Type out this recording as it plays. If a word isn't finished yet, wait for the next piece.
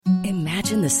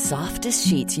Imagine the softest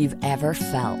sheets you've ever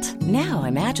felt. Now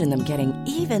imagine them getting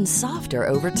even softer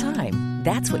over time.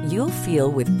 That's what you'll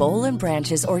feel with Boll and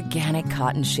Branch's organic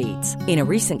cotton sheets. In a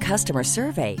recent customer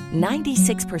survey,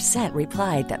 96%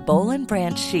 replied that Boll and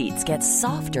Branch sheets get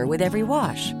softer with every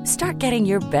wash. Start getting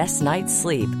your best night's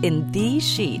sleep in these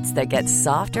sheets that get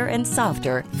softer and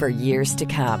softer for years to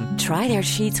come. Try their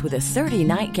sheets with a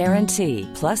 30-night guarantee.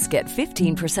 Plus, get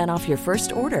 15% off your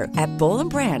first order at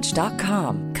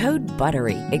bollandbranch.com. Code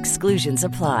BUTTERY. Exclusions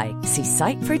apply. See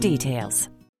site for details.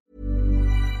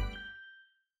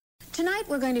 Tonight,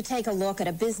 we're going to take a look at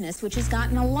a business which has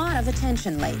gotten a lot of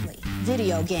attention lately: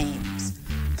 video games.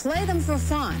 Play them for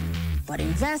fun, but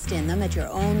invest in them at your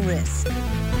own risk.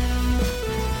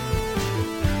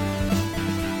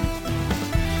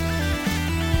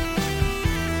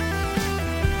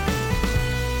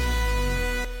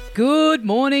 Good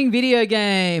morning, video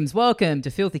games. Welcome to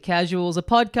Filthy Casuals, a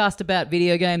podcast about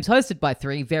video games hosted by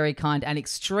three very kind and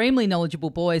extremely knowledgeable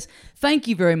boys. Thank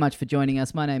you very much for joining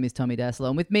us. My name is Tommy Dassler,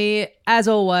 and with me, as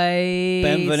always...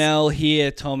 Ben Vanel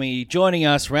here, Tommy, joining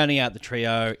us, rounding out the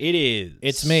trio.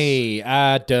 It's me,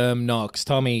 Adam Knox.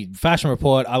 Tommy, fashion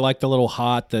report, I like the little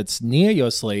heart that's near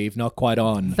your sleeve, not quite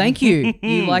on. Thank you.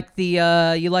 You like the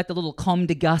little Comme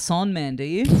de Garçon man, do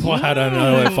you? Well, I don't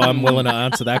know if I'm willing to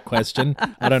answer that question.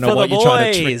 I don't know For what the you're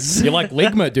trying to boys. trick. You like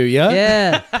Ligma, do you?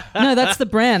 Yeah. No, that's the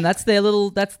brand. That's their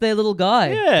little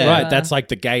guy. Yeah. Right, that's like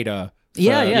the gator. For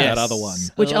Yeah, yeah. That other one.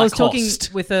 Which I was talking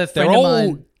Lacoste. with a They're friend of all...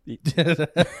 mine.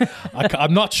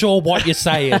 I'm not sure what you're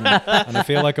saying, and I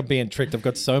feel like I'm being tricked. I've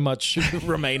got so much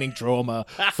remaining trauma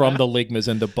from the Ligmas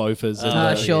and the Bofas. And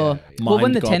the, Sure. Well,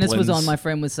 when mind the tennis was goblins. on, my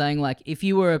friend was saying, like, if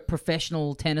you were a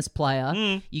professional tennis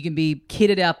player, you can be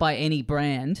kitted out by any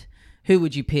brand. Who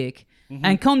would you pick?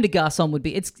 And Comme de Garçon would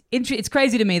be. It's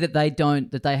crazy to me that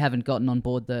they haven't gotten on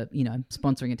board the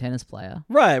sponsoring a tennis player.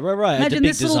 Right. Imagine the big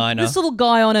this designer. this little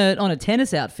guy on a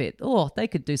tennis outfit. Oh, they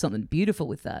could do something beautiful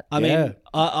with that. I mean,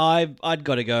 I'd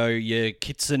got to go your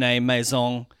Kitsune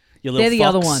Maison, your little They're the fox,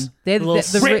 other one. They're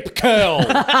the Rip curl.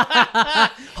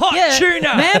 hot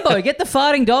tuna. Mambo, get the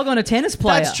farting dog on a tennis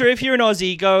player. That's true. If you're an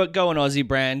Aussie, go an Aussie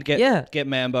brand. Get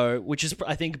Mambo, which has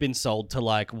I think been sold to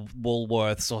like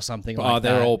Woolworths or something like that.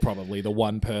 They're all probably the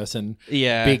one person.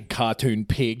 Yeah. Big cartoon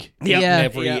pig.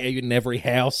 Yep. In every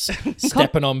house,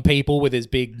 stepping on people with his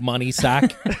big money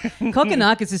sack.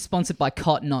 Kokonakis is sponsored by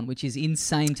Cotton On, which is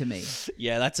insane to me.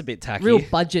 Yeah, that's a bit tacky. Real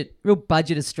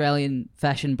budget Australian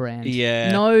fashion brand.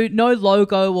 Yeah. No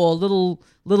logo or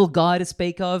little guy to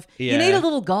speak of. Yeah. You need a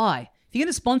little guy. If you're going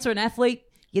to sponsor an athlete,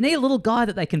 you need a little guy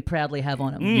that they can proudly have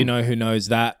on them. You know who knows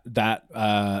that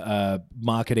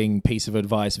marketing piece of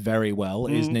advice very well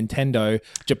is Nintendo,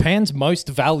 Japan's most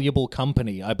valuable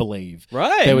company, I believe.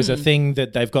 Right. There was a thing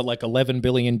that they've got like $11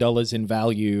 billion in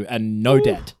value and no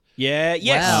debt. Yeah,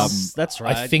 yes, that's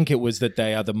right. I think it was that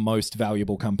they are the most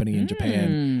valuable company in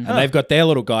Japan. And they've got their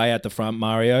little guy at the front,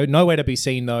 Mario. Nowhere to be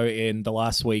seen, though, in the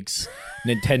last week's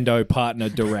Nintendo Partner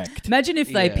Direct. Imagine if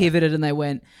they pivoted and they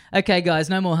went, okay, guys,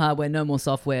 no more hardware, no more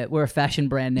software. We're a fashion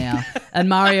brand now. And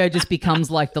Mario just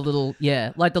becomes like the little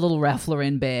Ralph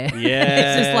Lauren bear. Yeah.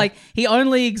 It's just like he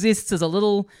only exists as a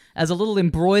little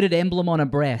embroidered emblem on a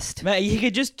breast. Man, you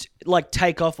could just like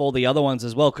take off all the other ones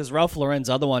as well, because Ralph Lauren's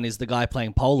other one is the guy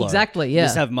playing polo. Exactly, yeah.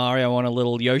 Just have Mario on a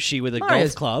little Yoshi with a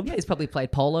Mario's- golf club. Yeah, he's probably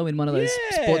played polo in one of those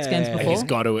sports games before. He's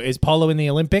got to. Is polo in the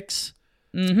Olympics?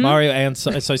 Mario and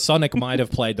so Sonic might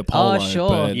have played the polo, sure.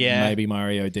 but Yeah. maybe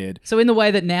Mario did. So in the way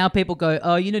that now people go,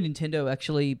 oh, Nintendo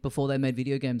actually, before they made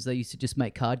video games, they used to just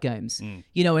make card games. In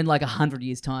like 100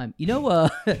 years' time.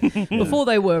 Before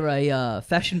they were a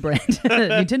fashion brand,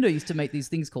 Nintendo used to make these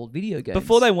things called video games.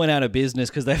 Before they went out of business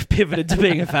because they've pivoted to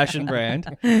being a fashion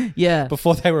brand. Yeah.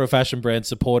 Before they were a fashion brand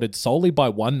supported solely by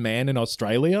one man in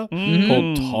Australia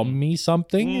called Tommy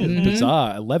something.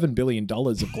 Bizarre. $11 billion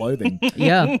of clothing.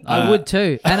 Yeah, I would too.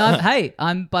 And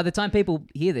I'm by the time people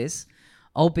hear this,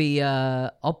 I'll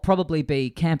probably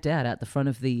be camped out at the front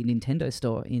of the Nintendo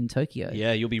store in Tokyo.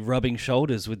 Yeah, you'll be rubbing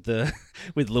shoulders with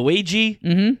Luigi,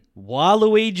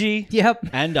 Waluigi, Yep.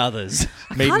 and others.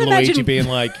 Meeting Can't Luigi imagine- being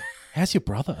like, how's your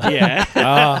brother?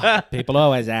 Yeah. People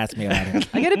always ask me about him.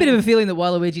 I get a bit of a feeling that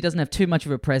Waluigi doesn't have too much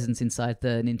of a presence inside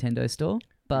the Nintendo store.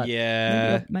 But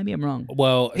Yeah. maybe I'm wrong.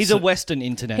 Well, He's a Western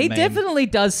internet He man. definitely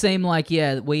does seem like,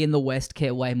 we in the West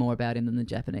care way more about him than the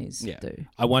Japanese do.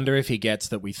 I wonder if he gets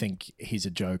that we think he's a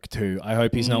joke too. I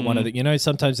hope he's not one of the,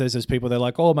 sometimes there's those people, they're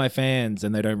like, oh, my fans,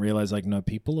 and they don't realize like, no,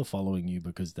 people are following you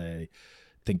because they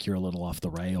think you're a little off the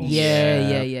rails.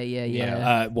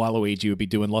 Yeah. Waluigi would be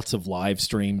doing lots of live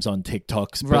streams on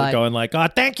TikToks, Right. going like, "Oh,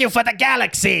 thank you for the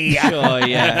galaxy." Sure,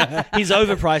 yeah. He's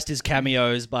overpriced his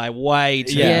cameos by way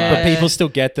too Yeah. But people still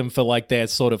get them for like their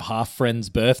sort of half friends'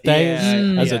 birthdays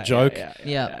as a joke.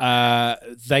 Yeah.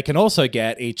 They can also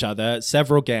get each other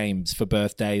several games for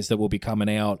birthdays that will be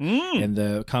coming out in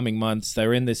the coming months.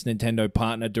 They're in this Nintendo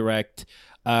Partner Direct.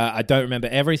 I don't remember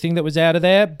everything that was out of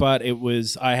there, but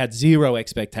I had zero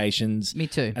expectations. Me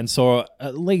too. And saw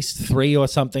at least 3 or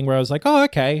something where I was like, oh,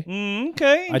 okay.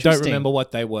 Okay, I don't remember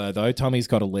what they were, though. Tommy's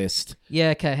got a list. Yeah,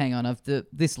 okay, hang on.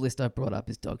 This list I brought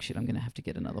up is dog shit. I'm going to have to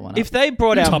get another one up. If they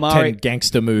brought out Top Mario, 10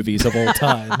 gangster movies of all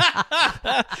time.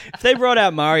 if they brought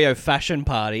out Mario Fashion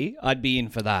Party, I'd be in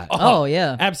for that. Oh,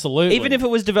 yeah. Absolutely. Even if it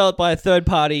was developed by a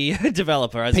third-party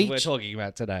developer, as Peach. we're talking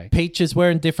about today. Peach is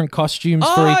wearing different costumes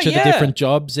for each of the different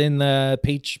jobs in the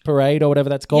Peach Parade or whatever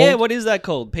that's called. Yeah, what is that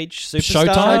called? Peach Superstar?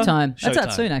 Showtime. That's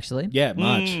out soon, actually. Yeah,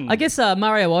 March. I guess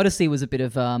Mario Odyssey was a bit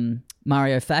of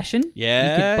Mario fashion.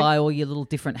 Yeah. You could buy all your little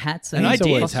different hats. And he's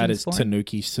always had costumes his for it.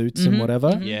 Tanuki suits and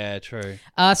whatever. Yeah, true.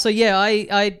 So yeah,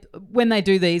 I when they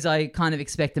do these, I kind of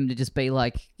expect them to just be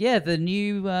like, yeah, the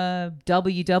new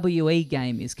WWE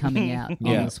game is coming out on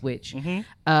the Switch. You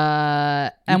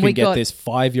And can we get got this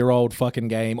 5-year-old fucking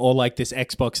game or like this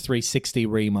Xbox 360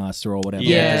 remaster or whatever.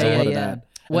 Yeah, There's a lot of yeah. that. And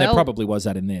Well- there probably was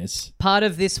that in this. part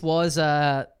of this was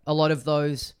a lot of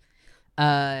those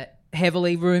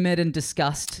heavily rumored and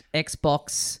discussed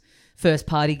Xbox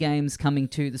first-party games coming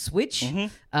to the Switch.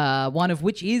 One of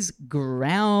which is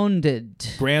Grounded.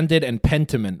 Grounded and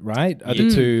Pentiment, right? Are the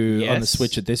two on the Yes.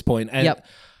 Switch at this point. And Yep.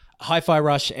 Hi-Fi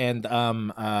Rush and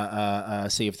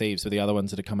Sea of Thieves are the other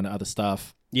ones that are coming to other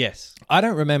stuff. Yes. I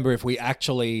don't remember if we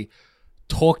actually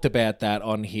talked about that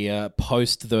on here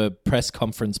post the press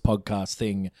conference podcast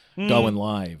thing going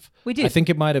live. We did. I think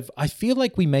it might have. I feel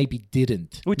like we maybe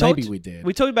didn't. Maybe we did.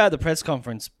 We talked about the press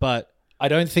conference, but... I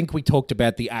don't think we talked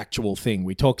about the actual thing.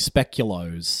 We talked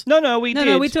speculos. No, we did.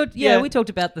 No, we talked. Yeah, we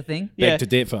talked about the thing. Yeah. Beg to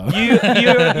differ.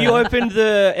 You opened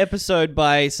the episode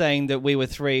by saying that we were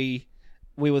three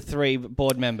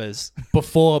board members.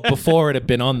 before it had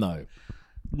been on though.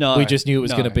 No. We just knew it was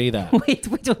no. going to be that. We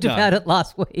talked about it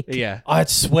last week. Yeah. I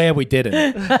swear we didn't.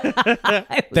 It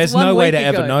was There's 1 no way week to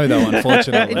ever ago. know, though,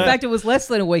 unfortunately. In fact, it was less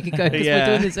than a week ago because Yeah.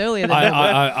 we're doing this earlier than ever.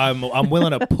 I'm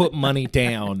willing to put money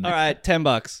down. All right,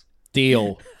 $10.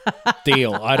 Deal.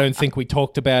 I don't think we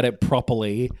talked about it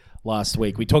properly last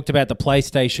week. We talked about the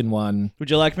PlayStation one. Would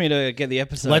you like me to get the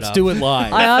episode Let's up? do it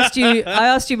live. I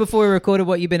asked you before we recorded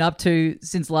what you've been up to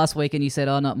since last week, and you said,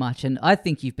 "Oh, not much." And I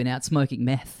think you've been out smoking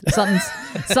meth.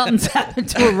 Something's happened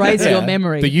to erase your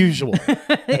memory. The usual.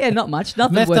 Yeah, not much.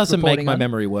 Nothing. Meth worth doesn't make reporting my on.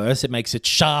 memory worse. It makes it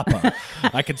sharper.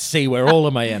 I can see where all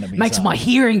of my enemies Makes are. my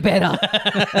hearing better.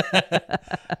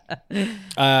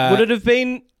 Would it have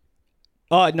been...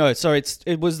 Oh, no, sorry.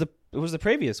 It was the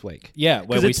previous week. Yeah,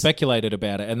 where 'Cause we it's- speculated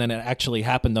about it, and then it actually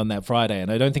happened on that Friday,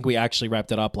 and I don't think we actually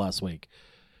wrapped it up last week.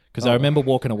 Because I remember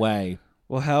walking away.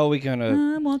 Well, how are we going to...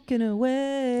 I'm walking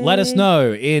away. Let us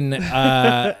know in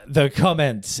the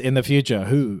comments in the future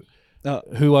who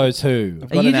owes who. Are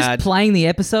got you an just ad. playing the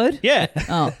episode? Yeah.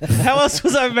 Oh, How else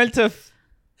was I meant to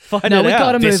find No, it we out?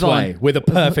 gotta This move on. way, with a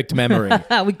perfect memory.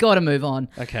 we got to move on.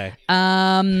 Okay.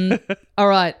 All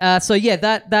right. So yeah,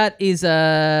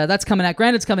 that's coming out.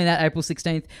 Grounded's coming out April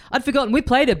 16th. I'd forgotten we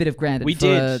played a bit of Grounded. We for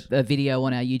did. a video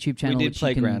on our YouTube channel, did which play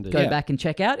you can Grounded. go Yeah. back and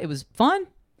check out. It was fun.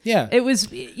 Yeah. It was,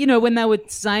 when they were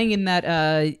saying in that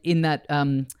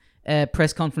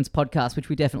press conference podcast, which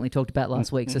we definitely talked about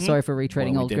last week. So sorry for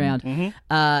retreading Well, we old didn't.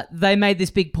 ground. They made this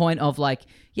big point of like,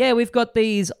 yeah, we've got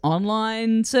these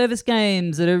online service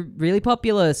games that are really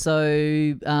popular. So,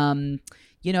 we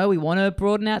want to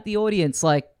broaden out the audience.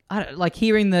 Like, like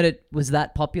hearing that it was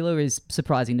that popular is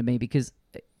surprising to me because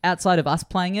outside of us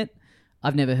playing it,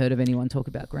 I've never heard of anyone talk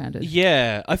about Grounded.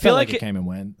 Yeah. I feel Felt like it came and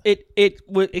went.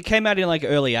 it came out in like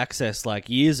early access like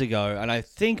years ago, and I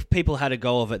think people had a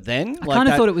go of it then. I kind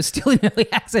of thought it was still in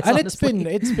early access. And honestly.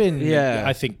 it's been Yeah.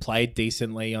 I think played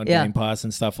decently on Yeah. Game Pass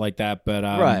and stuff like that. But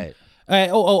Right.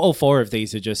 all 4 of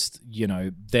these are just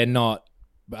they're not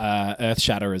earth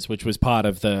shatterers, which was part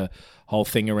of the whole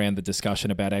thing around the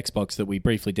discussion about Xbox that we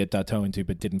briefly dipped our toe into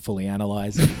but didn't fully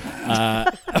analyze.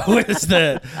 Was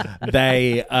that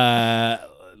they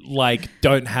like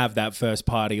don't have that first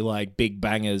party like big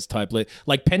bangers type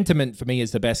like Pentiment for me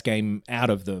is the best game out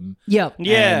of them. Yep.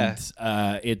 Yeah.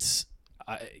 And it's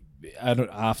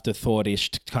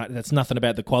afterthought-ish. That's nothing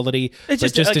about the quality. It's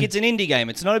just like it's an indie game.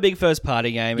 It's not a big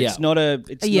first-party game. It's not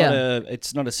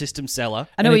a system seller.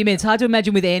 I know what you mean. It's hard to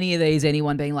imagine with any of these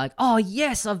anyone being like, "Oh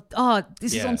yes,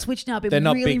 this is on Switch now." They're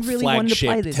not really, big really wanting to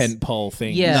play this. tentpole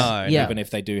things. Yeah. No, even if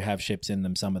they do have ships in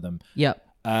them, some of them. Yep.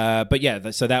 But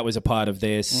yeah, so that was a part of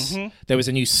this. There was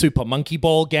a new Super Monkey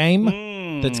Ball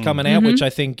game that's coming out, which I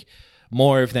think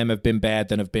more of them have been bad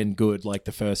than have been good, like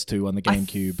the first two on the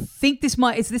GameCube. I think this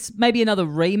maybe another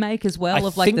remake as well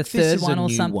of like the third one or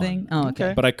something? Oh,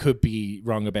 okay. But I could be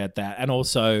wrong about that. And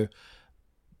also,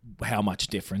 how much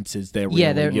difference is there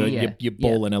really? Yeah, you're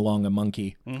balling along a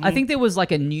monkey. I think there was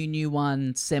like a new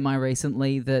one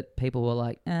semi-recently that people were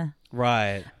like, eh.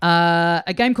 Right.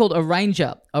 A game called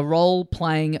Arranger, a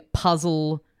role-puzzling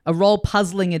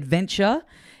adventure.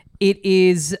 It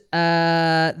is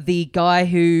the guy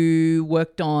who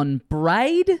worked on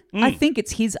Braid. I think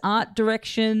it's his art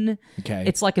direction. Okay.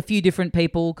 It's like a few different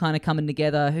people kind of coming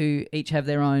together who each have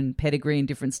their own pedigree and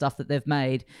different stuff that they've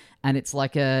made. And it's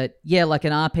like an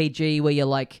RPG where you're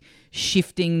like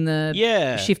shifting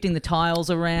the tiles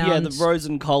around. Yeah, the rows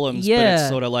and columns, but it's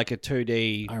sort of like a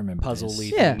 2D puzzle-y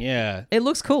thing. Yeah. It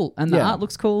looks cool. And the art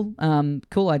looks cool.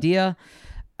 Cool idea.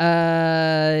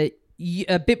 A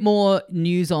bit more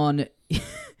news on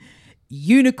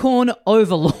Unicorn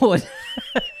Overlord.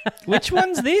 Which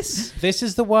one's this? This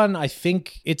is the one, I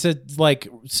think it's a like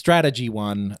strategy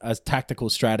one, a tactical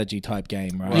strategy type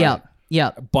game, right?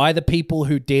 Yeah. By the people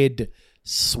who did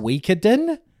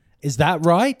Suikoden, is that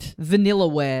right?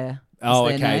 Vanillaware. Oh,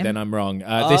 okay, name. Then I'm wrong.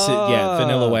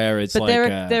 Vanillaware is but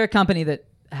like... they're a company that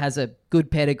has a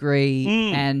good pedigree,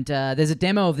 and there's a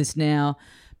demo of this now.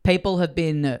 People have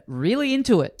been really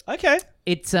into it. Okay.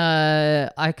 It's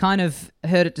I kind of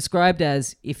heard it described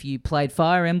as if you played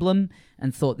Fire Emblem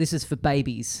and thought this is for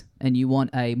babies and you want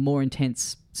a more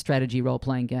intense strategy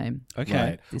role-playing game.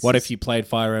 Okay. Right. What if you played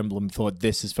Fire Emblem and thought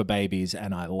this is for babies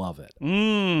and I love it?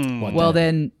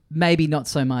 Then maybe not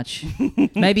so much.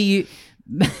 maybe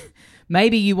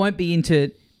you won't be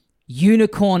into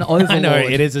Unicorn Overlord. I know,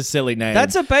 it is a silly name.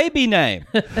 That's a baby name.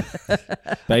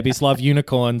 Babies love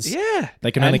unicorns. Yeah.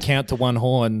 They can only count to one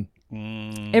horn.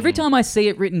 Every time I see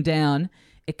it written down,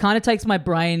 it kind of takes my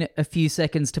brain a few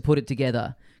seconds to put it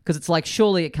together. Because it's like,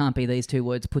 surely it can't be these two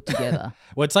words put together.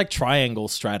 Well, it's like triangle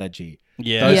strategy.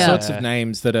 Yeah. Those sorts of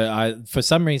names that are, for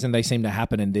some reason, they seem to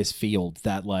happen in this field,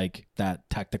 that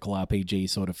tactical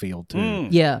RPG sort of field too.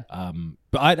 Yeah.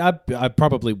 But I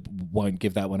probably won't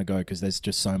give that one a go because there's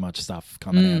just so much stuff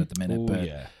coming out at the minute. Ooh, but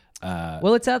yeah.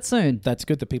 Well, it's out soon. That's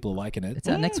good that people are liking it. It's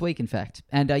out next week, in fact.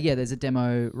 And there's a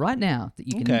demo right now that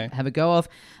you can have a go of.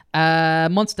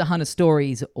 Monster Hunter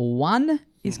Stories 1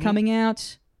 is coming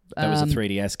out. That was a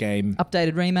 3DS game.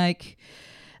 Updated remake.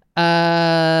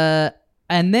 And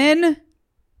then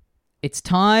it's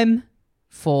time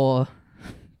for,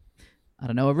 I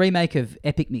don't know, a remake of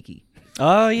Epic Mickey.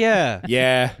 Oh, yeah.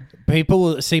 Yeah.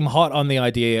 People seem hot on the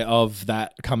idea of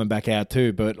that coming back out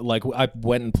too, but like I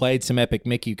went and played some Epic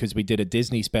Mickey because we did a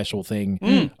Disney special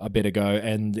thing a bit ago,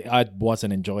 and I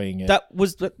wasn't enjoying it. That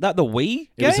was the Wii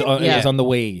game? It was on the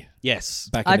Wii. Yes.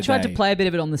 I tried to play a bit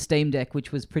of it on the Steam Deck,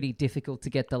 which was pretty difficult to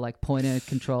get the like pointer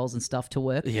controls and stuff to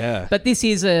work. Yeah. But this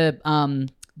is a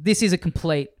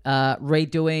complete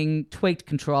redoing, tweaked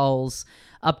controls,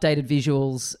 updated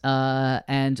visuals,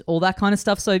 and all that kind of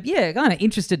stuff. So yeah, kind of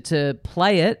interested to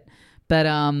play it. But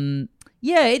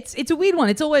it's a weird one.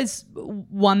 It's always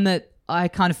one that I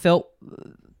kind of felt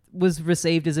was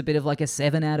received as a bit of like a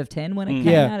 7 out of 10 when it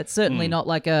came out. It's certainly not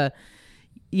like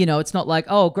it's not like,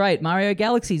 oh great, Mario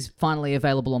Galaxy's finally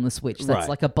available on the Switch. That's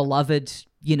like a beloved,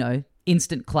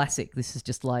 instant classic. This is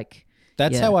just like...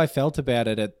 That's how I felt about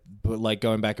it like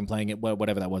going back and playing it,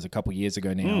 whatever that was, a couple years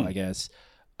ago now, I guess.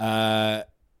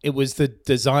 It was the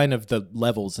design of the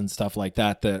levels and stuff like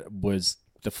that was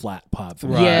the flat part for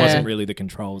me. It wasn't really the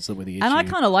controls that were the issue. And I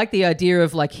kind of like the idea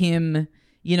of like him,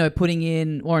 putting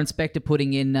in, Warren Spector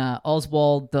putting in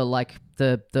Oswald,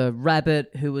 the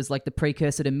rabbit who was like the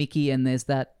precursor to Mickey, and there's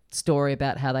that story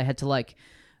about how they had to like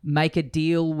make a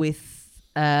deal with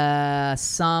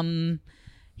some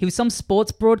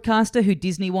sports broadcaster who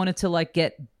Disney wanted to like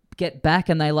get back,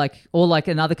 and they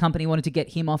another company wanted to get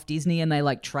him off Disney, and they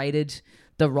like traded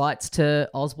the rights to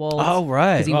Oswald. Oh,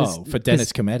 right. For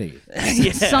Dennis Cometti.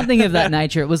 Something of that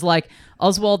nature. It was like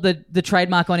Oswald, the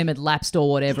trademark on him had lapsed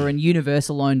or whatever, and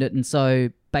Universal owned it. And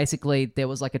so basically there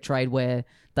was like a trade where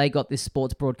they got this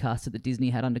sports broadcaster that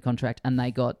Disney had under contract, and they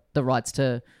got the rights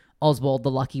to Oswald the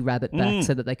Lucky Rabbit back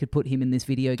so that they could put him in this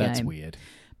video game. That's weird.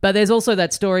 But there's also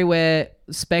that story where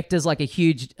Spector's like a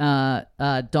huge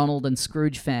Donald and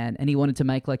Scrooge fan, and he wanted to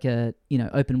make like a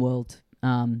open world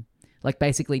like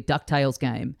basically DuckTales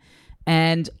game.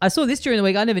 And I saw this during the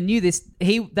week. I never knew this.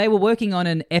 They were working on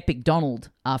an Epic Donald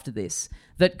after this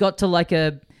that got to like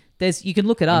you can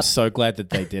look it up. I'm so glad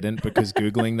that they didn't, because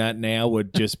Googling that now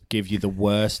would just give you the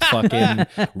worst fucking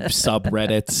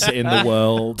subreddits in the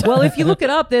world. Well, if you look it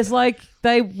up, there's like,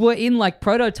 they were in like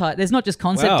prototype. There's not just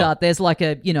concept art. There's like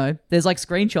there's like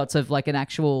screenshots of like an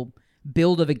actual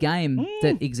build of a game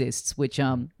that exists, which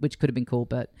could have been cool.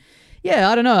 But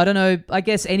yeah, I don't know. I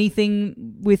guess anything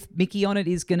with Mickey on it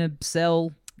is going to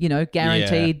sell,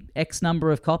 guaranteed X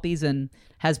number of copies, and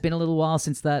has been a little while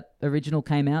since that original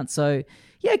came out. So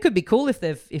yeah, it could be cool if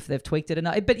they've tweaked it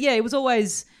enough. But yeah, it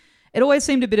always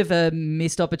seemed a bit of a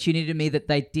missed opportunity to me that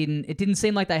it didn't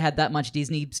seem like they had that much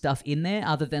Disney stuff in there,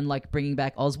 other than like bringing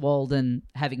back Oswald and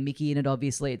having Mickey in it.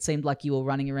 Obviously, it seemed like you were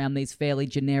running around these fairly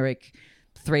generic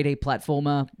 3D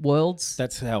platformer worlds.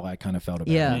 That's how I kind of felt about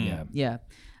it. Yeah.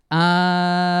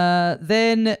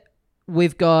 Then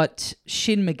we've got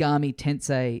Shin Megami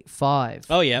Tensei 5.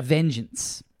 Oh, yeah.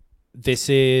 Vengeance. This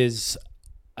is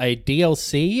a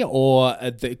DLC, or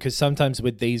because sometimes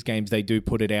with these games they do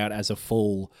put it out as a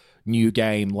full new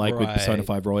game, like with Persona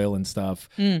 5 Royal and stuff.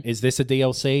 Is this a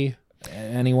DLC?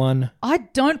 Anyone? I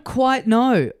don't quite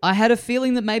know. I had a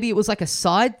feeling that maybe it was like a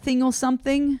side thing or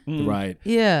something. Right.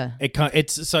 Yeah.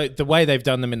 It's so the way they've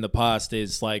done them in the past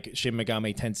is like Shin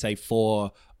Megami Tensei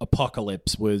 4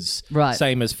 Apocalypse was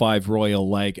same as 5 Royal,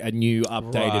 like a new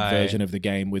updated version of the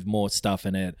game with more stuff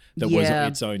in it that was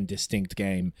its own distinct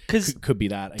game. Could be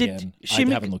that again. I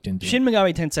haven't looked into Shin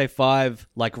Megami Tensei 5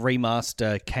 like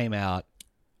remaster came out.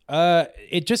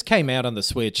 It just came out on the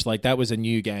Switch. Like that was a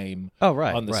new game.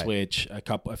 On the Switch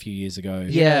a few years ago.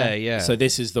 Yeah. So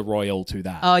this is the Royal to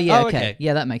that. Oh yeah. Okay.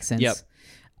 Yeah, that makes sense. Yep.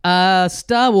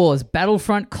 Star Wars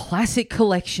Battlefront Classic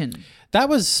Collection. That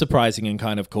was surprising and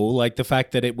kind of cool. Like the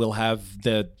fact that it will have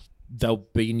there'll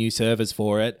be new servers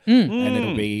for it, and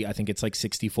it'll be, I think it's like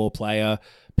 64 player.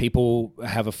 People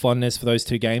have a fondness for those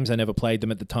two games. I never played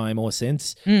them at the time or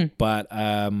since, but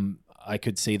I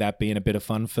could see that being a bit of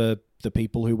fun for the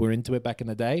people who were into it back in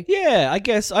the day. Yeah, I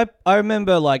guess I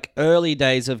remember like early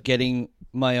days of getting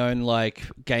my own like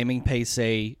gaming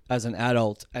PC as an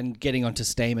adult and getting onto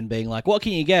Steam and being like, what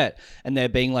can you get? And there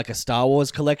being like a Star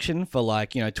Wars collection for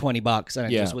like, $20,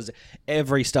 and it just was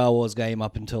every Star Wars game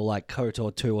up until like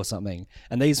KOTOR 2 or something.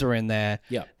 And these were in there.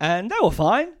 Yeah. And they were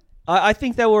fine. I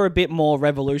think they were a bit more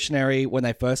revolutionary when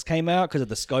they first came out because of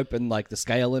the scope and like the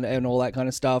scale and all that kind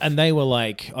of stuff. And they were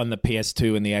like on the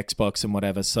PS2 and the Xbox and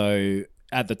whatever. So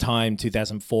at the time,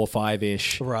 2004,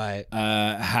 5-ish, right?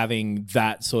 Having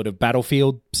that sort of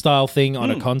Battlefield style thing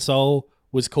on a console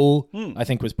was cool. I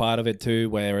think was part of it too.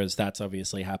 Whereas that's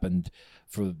obviously happened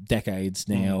for decades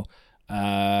now.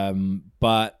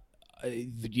 But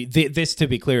this, to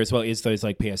be clear as well, is those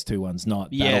like PS2 ones, not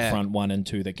Battlefront 1 and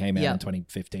 2 that came out in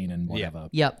 2015 and whatever.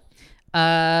 Yep.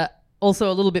 Also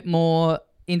a little bit more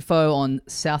info on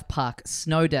South Park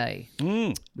Snow Day,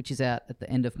 which is out at the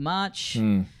end of March.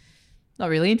 Not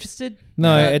really interested.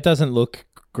 No, it doesn't look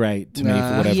great to me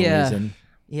for whatever reason.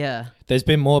 Yeah. There's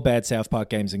been more bad South Park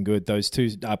games than good. Those two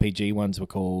RPG ones were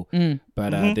cool,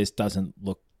 but this doesn't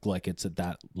look like it's at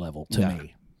that level to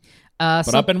me.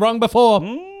 But I've been wrong before.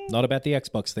 Not about the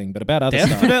Xbox thing, but about other stuff.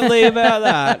 Definitely about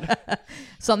that.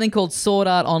 Something called Sword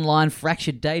Art Online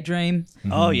Fractured Daydream.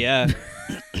 Oh, yeah.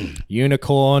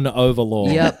 Unicorn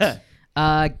Overlord. Yep.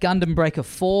 Gundam Breaker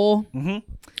 4.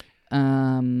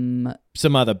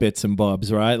 Some other bits and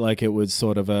bobs, right? Like it was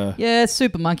sort of a... Yeah,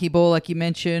 Super Monkey Ball, like you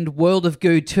mentioned. World of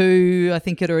Goo 2, I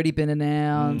think had already been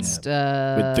announced.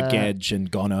 With the Gedge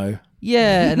and Gono.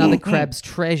 Yeah, another Crab's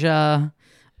Treasure.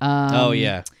 Oh,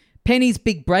 yeah. Penny's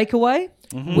Big Breakaway.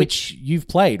 Which you've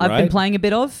played, right? I've been playing a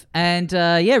bit of, and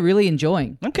really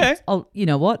enjoying. Okay. You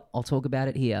know what? I'll talk about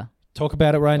it here. Talk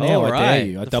about it right now. All I dare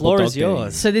you. I the double floor dog is dare you.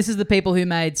 yours. So this is the people who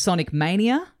made Sonic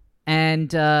Mania, and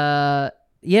the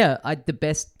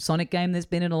best Sonic game there's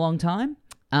been in a long time.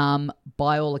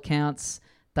 By all accounts,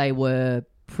 they were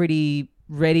pretty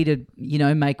ready to,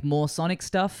 make more Sonic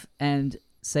stuff, and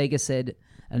Sega said,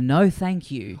 no,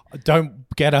 thank you. Don't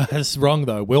get us wrong,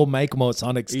 though. We'll make more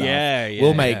Sonic stuff.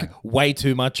 We'll make way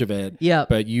too much of it. Yeah.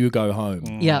 But you go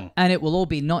home. Yeah. And it will all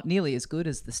be not nearly as good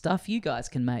as the stuff you guys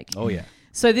can make. Oh, yeah.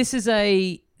 So this is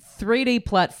a 3D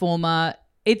platformer.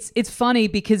 It's funny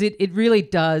because it really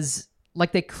does...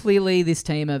 Like, they're clearly, this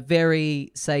team are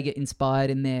very Sega-inspired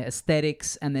in their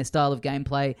aesthetics and their style of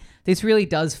gameplay. This really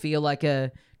does feel like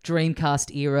a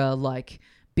Dreamcast era, like...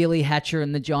 Billy Hatcher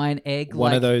and the Giant Egg.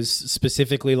 One of those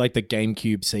specifically like the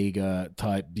GameCube Sega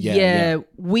type.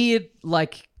 Weird,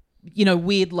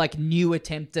 new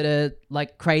attempt at a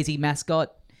like crazy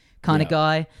mascot kind of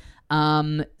guy.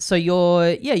 So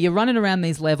you're running around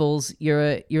these levels. You're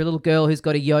a little girl who's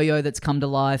got a yo-yo that's come to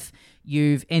life.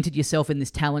 You've entered yourself in this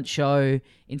talent show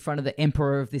in front of the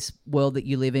emperor of this world that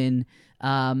you live in.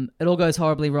 It all goes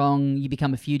horribly wrong. You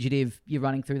become a fugitive. You're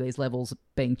running through these levels,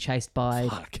 being chased by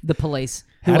the police.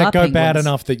 Who How'd are it go bad penguins.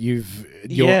 enough that you're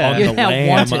Yeah. on You're the now lam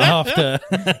wanted. after?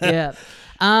 Yeah.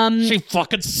 She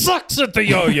fucking sucks at the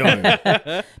yo-yo.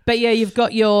 But yeah, you've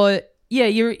got you're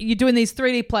doing these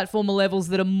 3D platformer levels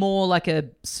that are more like a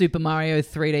Super Mario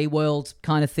 3D world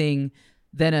kind of thing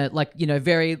than a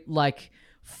very like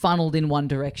funneled in one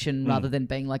direction rather than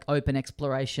being like open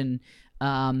exploration.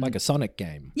 Like a Sonic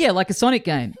game. Yeah, like a Sonic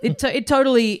game. It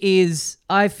totally is.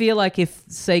 I feel like if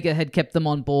Sega had kept them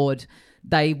on board,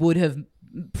 they would have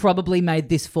probably made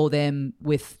this for them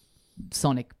with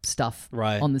Sonic stuff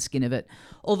on the skin of it.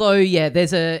 Although, yeah,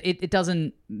 it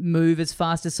doesn't move as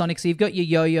fast as Sonic. So you've got your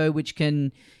yo-yo, which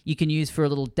you can use for a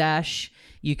little dash.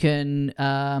 You can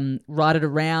ride it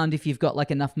around if you've got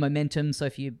like enough momentum. So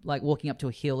if you're like walking up to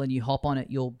a hill and you hop on it,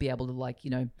 you'll be able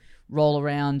to roll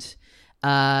around.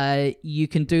 You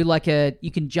can do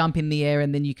you can jump in the air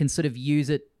and then you can sort of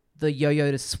use the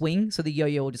yo-yo to swing. So the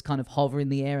yo-yo will just kind of hover in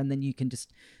the air and then you can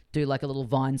just do like a little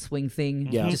vine swing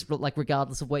thing, just like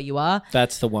regardless of where you are.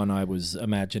 That's the one I was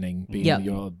imagining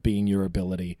being your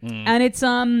ability. And it's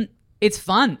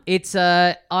fun. It's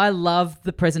I love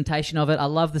the presentation of it. I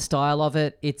love the style of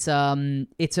it. It's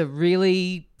a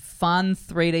really fun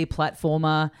 3D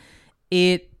platformer.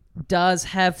 It does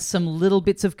have some little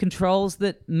bits of controls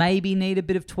that maybe need a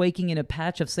bit of tweaking in a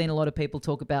patch. I've seen a lot of people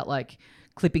talk about like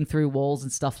clipping through walls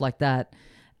and stuff like that.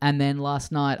 And then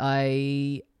last night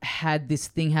I had this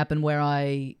thing happen where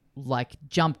I like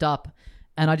jumped up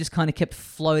and I just kind of kept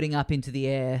floating up into the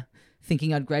air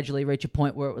thinking I'd gradually reach a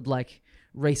point where it would like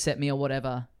reset me or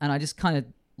whatever. And I just kind of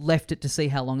left it to see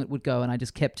how long it would go. And I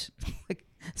just kept like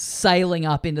sailing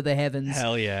up into the heavens.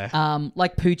 Hell yeah.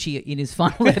 Like Poochie in his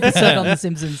final episode on The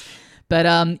Simpsons. But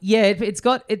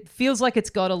it feels like it's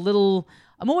got a little...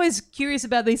 I'm always curious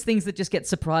about these things that just get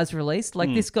surprise released.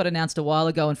 Like this got announced a while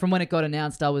ago, and from when it got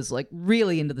announced, I was like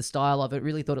really into the style of it,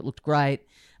 really thought it looked great.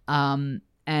 And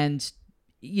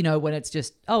when it's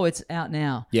just, it's out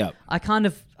now. Yeah. I kind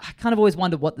of always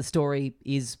wonder what the story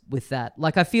is with that.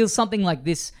 Like I feel something like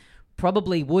this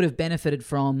probably would have benefited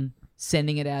from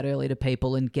sending it out early to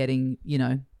people and getting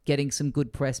some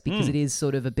good press because it is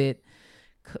sort of a bit...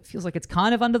 feels like it's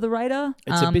kind of under the radar.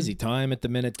 It's a busy time at the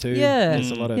minute too. Yeah.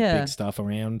 There's a lot of big stuff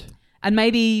around. And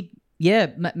maybe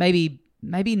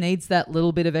needs that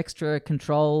little bit of extra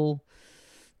control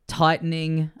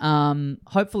tightening.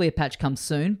 Hopefully a patch comes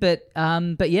soon. But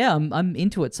yeah, I'm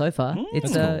into it so far.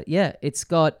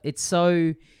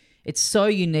 It's so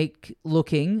unique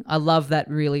looking. I love that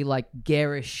really like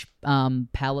garish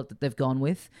palette that they've gone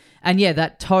with. And yeah,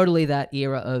 that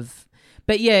era of...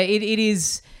 But yeah, it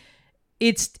is...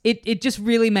 It just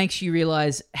really makes you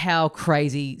realize how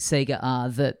crazy Sega are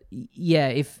that,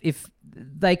 if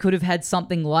they could have had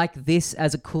something like this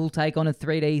as a cool take on a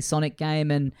 3D Sonic game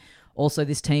and also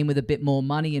this team with a bit more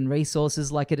money and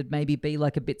resources, like it'd maybe be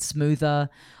like a bit smoother.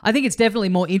 I think it's definitely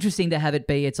more interesting to have it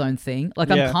be its own thing. Like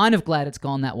I'm kind of glad it's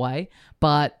gone that way,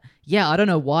 but yeah, I don't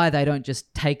know why they don't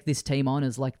just take this team on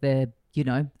as like their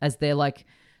like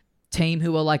team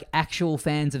who are like actual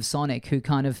fans of Sonic who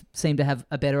kind of seem to have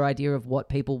a better idea of what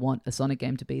people want a Sonic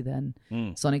game to be than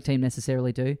Sonic Team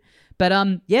necessarily do. But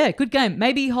good game.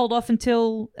 Maybe hold off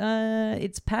until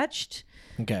it's patched.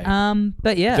 Okay.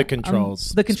 But yeah. The controls.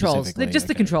 The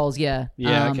controls, yeah.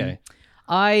 Yeah, okay.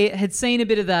 I had seen a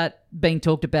bit of that being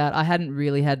talked about. I hadn't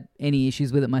really had any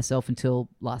issues with it myself until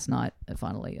last night. It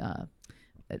finally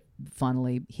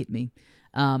hit me.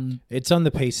 It's on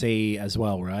the PC as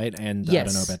well, right? And yes. I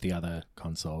don't know about the other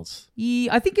consoles.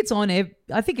 Yeah, I think it's on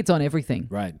everything.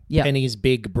 Right. Yeah. Penny's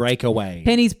Big Breakaway.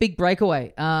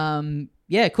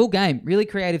 Yeah, cool game. Really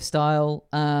creative style.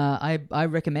 I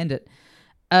recommend it.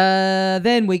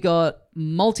 Then we got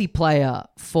multiplayer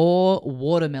for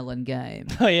Watermelon Game.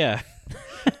 Oh yeah.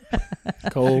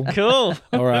 Cool. Cool.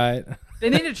 All right. They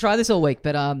need to try this all week,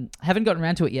 but haven't gotten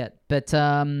around to it yet. But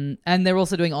and they're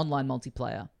also doing online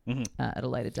multiplayer at a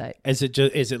later date. Is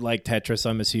it like Tetris?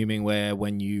 I'm assuming where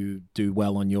when you do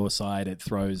well on your side, it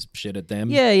throws shit at them.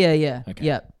 Yeah. Okay.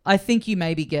 Yeah, I think you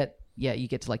maybe get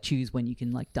to like choose when you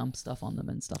can like dump stuff on them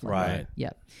and stuff like that.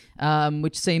 Yeah.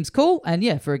 Which seems cool,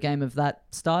 and for a game of that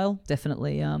style,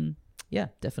 definitely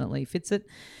fits it.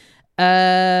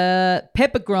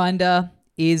 Pepper Grinder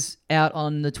is out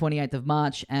on the 28th of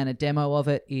March, and a demo of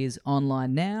it is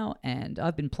online now, and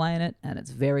I've been playing it, and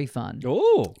it's very fun.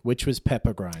 Oh, which was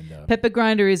Pepper Grinder? Pepper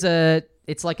Grinder is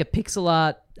it's like a pixel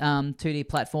art 2D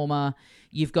platformer.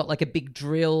 You've got like a big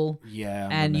drill, Yeah,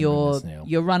 I'm and remembering this now.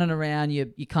 you're running around. You're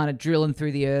kind of drilling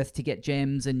through the earth to get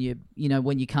gems, and you know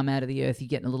when you come out of the earth, you're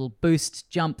getting a little boost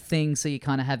jump thing. So you're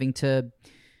kind of having to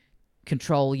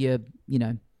control your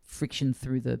friction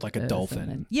through the Like a earth dolphin. and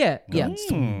then- yeah.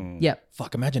 Yeah.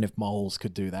 Fuck, imagine if moles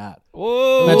could do that.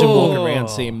 Whoa. Imagine walking around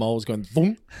seeing moles going,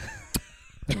 boom.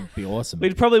 It would be awesome.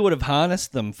 We probably would have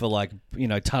harnessed them for like,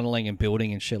 tunneling and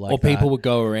building and shit like Or that. people would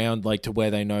go around like to where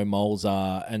they know moles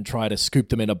are and try to scoop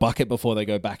them in a bucket before they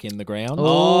go back in the ground.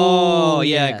 Oh,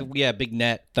 yeah. yeah, big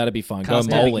net. That'd be fun. Cast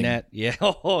Go a big moling. net. Yeah.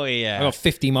 Oh, I yeah. got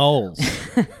 50 moles.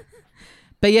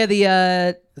 But yeah, the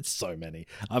That's so many.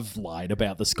 I've lied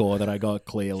about the score that I got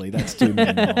clearly. That's too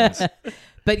many moles.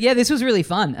 but yeah, this was really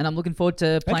fun, and I'm looking forward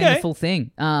to playing Okay. the full thing.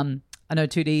 I know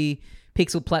 2D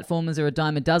pixel platformers are a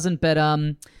dime a dozen, but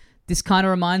this kind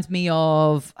of reminds me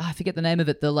of I forget the name of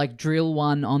it, the like drill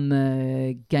one on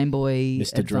the Game Boy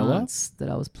Mr. Driller? Advance that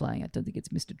I was playing. I don't think it's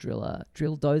Mr. Driller,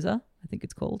 Drill Dozer, I think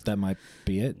it's called. That might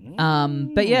be it.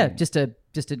 But yeah, just a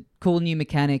cool new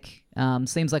mechanic.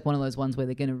 Seems like one of those ones where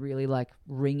they're going to really like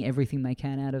wring everything they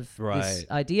can out of this Right.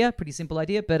 idea. Pretty simple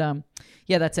idea, but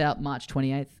yeah, that's out March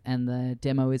 28th, and the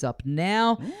demo is up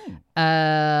now.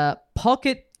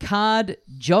 Pocket Card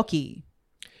Jockey.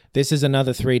 This is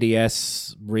another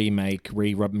 3DS remake,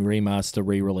 remaster,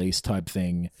 re-release type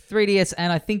thing. 3DS,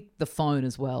 and I think the phone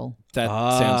as well. That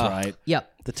sounds right.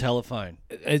 Yep. The telephone.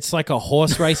 It's like a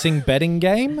horse racing betting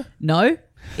game. No,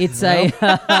 it's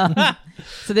a.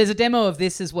 So there's a demo of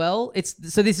this as well.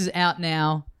 So this is out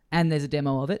now, and there's a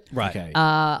demo of it. Right. Okay.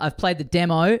 I've played the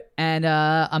demo, and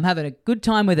I'm having a good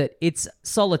time with it. It's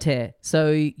solitaire.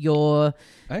 So you're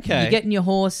getting your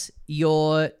horse.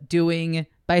 You're doing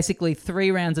basically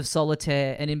 3 rounds of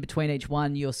solitaire, and in between each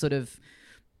one, you're sort of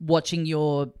watching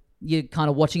you're kind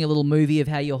of watching a little movie of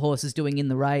how your horse is doing in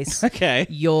the race. Okay.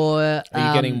 You're Are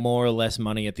you getting more or less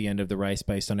money at the end of the race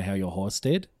based on how your horse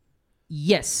did?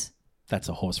 yes. That's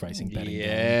a horse racing betting game.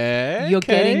 Yeah. You're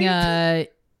okay.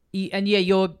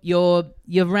 getting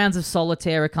your rounds of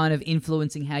solitaire are kind of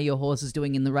influencing how your horse is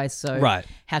doing in the race. So Right.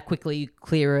 how quickly you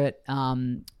clear it,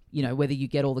 whether you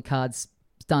get all the cards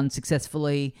done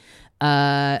successfully,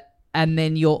 and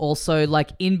then you're also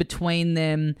like in between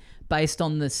them based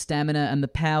on the stamina and the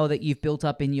power that you've built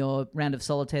up in your round of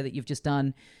solitaire that you've just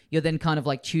done. You're then kind of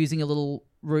like choosing a little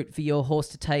route for your horse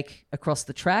to take across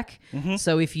the track.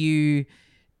 So if you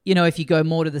go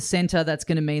more to the center, that's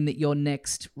going to mean that your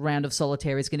next round of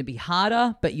solitaire is going to be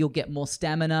harder, but you'll get more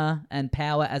stamina and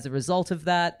power as a result of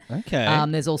that. Okay.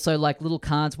 There's also like little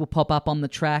cards will pop up on the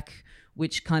track,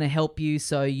 which kind of help you.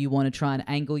 So you want to try and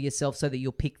angle yourself so that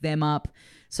you'll pick them up.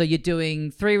 So you're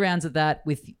doing 3 rounds of that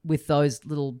with those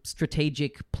little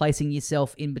strategic placing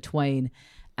yourself in between.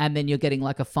 And then you're getting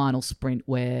like a final sprint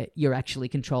where you're actually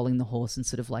controlling the horse and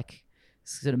sort of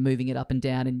moving it up and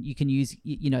down, and you can use,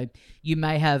 you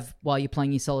may have, while you're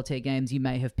playing your solitaire games, you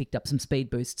may have picked up some speed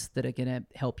boosts that are going to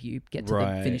help you get to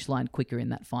the finish line quicker in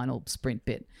that final sprint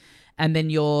bit. And then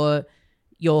your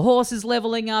horse is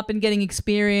leveling up and getting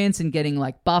experience and getting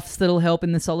like buffs that'll help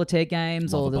in the solitaire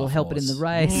games, Love or a that'll buff help it in the horse.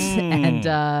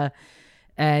 race.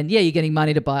 And yeah, you're getting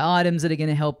money to buy items that are going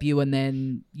to help you, and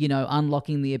then,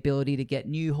 unlocking the ability to get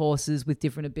new horses with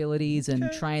different abilities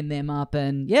and train them up.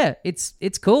 And yeah, it's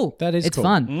cool. That is it's cool.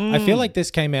 fun. I feel like this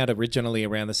came out originally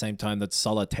around the same time that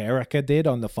Solitarica did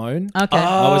on the phone. Okay.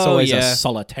 I was always a yeah.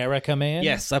 Solitarica man.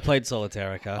 Yes, I played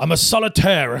Solitarica. I'm a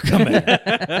Solitarica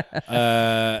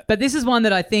man. But this is one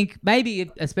that I think maybe,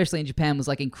 especially in Japan, was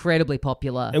like incredibly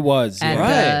popular. It was. And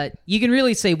Yeah. you can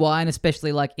really see why, and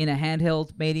especially like in a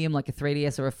handheld medium like a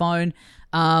 3DS or a phone.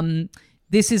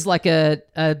 This is like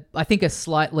I think a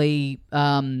slightly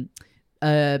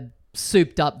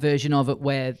souped up version of it,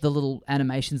 where the little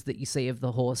animations that you see of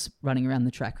the horse running around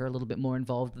the track are a little bit more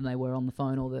involved than they were on the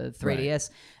phone or the 3DS.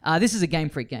 This is a Game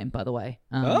Freak game, by the way.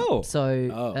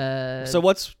 So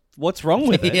what's wrong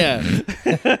with it? Yeah.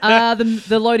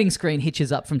 The loading screen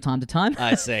hitches up from time to time.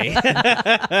 I see.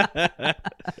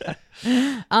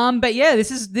 But yeah,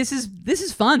 this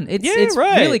is fun. It's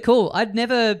right. really cool. I'd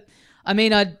never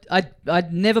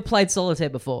played solitaire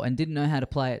before and didn't know how to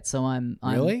play it, so I'm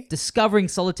Really? discovering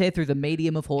solitaire through the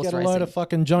medium of horse Get a racing. load of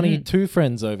fucking Johnny Two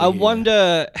Friends over I here.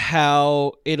 wonder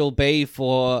how it'll be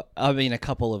for, a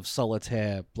couple of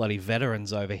solitaire bloody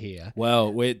veterans over here.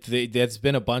 Well, there's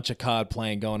been a bunch of card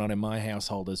playing going on in my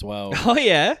household as well. Oh,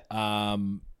 yeah?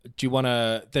 Do you want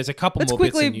to... There's a couple Let's more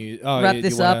bits quickly in you... wrap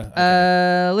this up.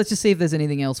 Okay. Let's just see if there's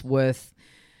anything else worth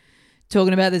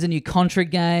talking about. There's a new Contra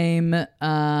game. There's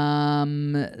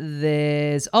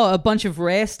a bunch of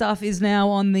rare stuff is now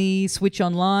on the Switch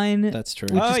Online. That's true.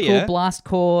 Which Oh, is yeah. called Blast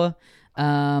Core.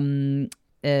 Killer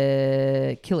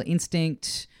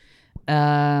Instinct,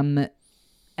 and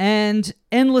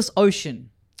Endless Ocean.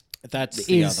 That's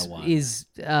the other one. Is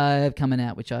coming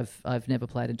out, which I've never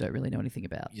played and don't really know anything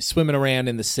about. You're swimming around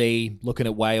in the sea, looking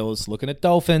at whales, looking at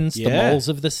dolphins, the moles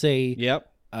of the sea. Yep.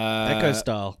 Echo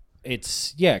style.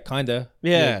 It's kind of.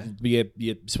 Yeah.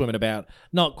 You're swimming about.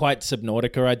 Not quite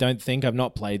Subnautica, I don't think. I've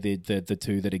not played the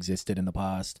two that existed in the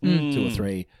past, 2 or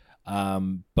 3.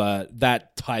 But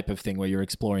that type of thing where you're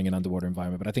exploring an underwater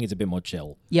environment, but I think it's a bit more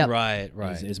chill. Yeah, Right.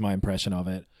 Is my impression of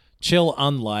it. Chill,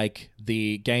 unlike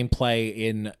the gameplay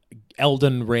in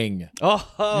Elden Ring,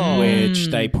 which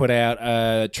they put out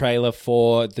a trailer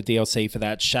for the DLC for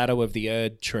that, Shadow of the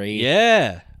Erd Tree.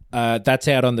 Yeah. That's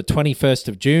out on the 21st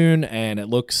of June, and it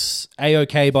looks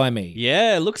A-okay by me.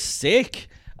 Yeah, it looks sick.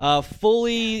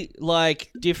 Fully,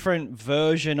 different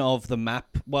version of the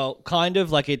map. Well, kind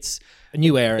of, it's A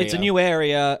new area. It's a new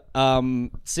area,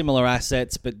 similar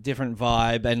assets, but different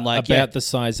vibe. And, about the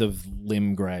size of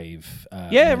Limgrave.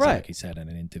 Yeah, right. He said in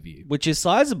an interview. Which is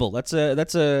sizable. That's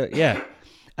a yeah.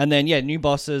 And then, new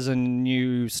bosses and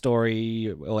new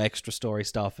story or extra story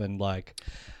stuff. And,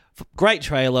 great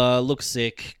trailer. Looks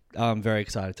sick. I'm very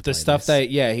excited to play the stuff this.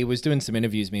 he was doing some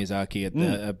interviews,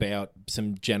 Miyazaki, about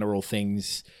some general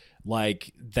things.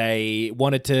 They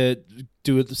wanted to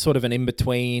do sort of an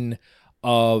in-between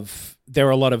of... There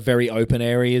are a lot of very open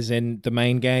areas in the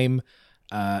main game,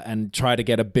 and try to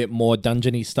get a bit more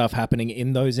dungeony stuff happening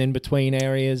in those in-between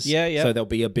areas. Yeah. So they'll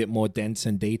be a bit more dense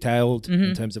and detailed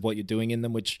in terms of what you're doing in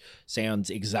them, which sounds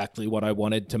exactly what I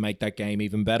wanted to make that game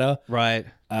even better. Right.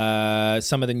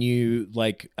 Some of the new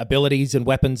abilities and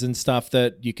weapons and stuff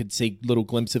that you could see little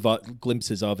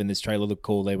glimpses of in this trailer look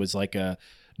cool. There was a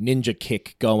ninja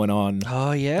kick going on.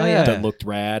 Oh yeah. That looked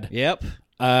rad. Yep.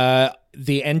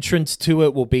 The entrance to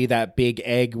it will be that big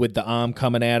egg with the arm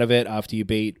coming out of it after you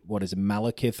beat, what is it,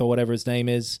 Malekith or whatever his name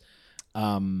is.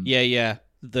 Yeah.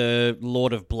 The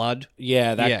Lord of Blood.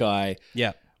 Yeah, that guy.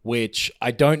 Yeah. Which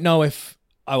I don't know if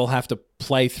I will have to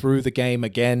play through the game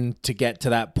again to get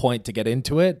to that point to get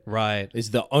into it. Right.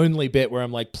 Is the only bit where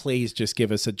I'm please just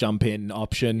give us a jump in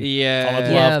option. Yeah.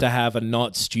 I'd love to have a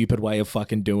not stupid way of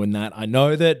fucking doing that. I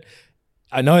know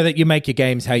that you make your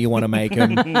games how you want to make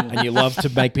them, and you love to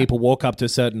make people walk up to a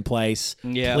certain place.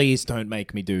 Yeah. Please don't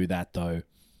make me do that, though.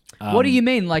 What do you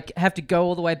mean? Have to go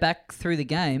all the way back through the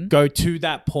game? Go to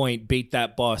that point, beat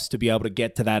that boss to be able to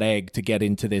get to that egg to get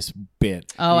into this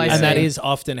bit. Oh, I see. And that is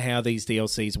often how these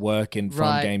DLCs work in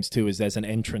From games too, is there's an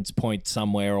entrance point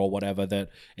somewhere or whatever that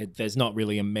there's not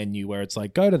really a menu where it's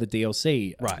go to the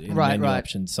DLC menu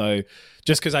option. So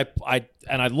just because I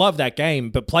love that game,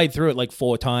 but played through it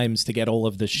 4 times to get all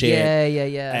of the shit.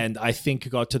 Yeah. And I think it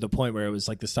got to the point where it was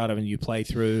the start of a new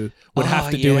playthrough. Would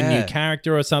have to do a new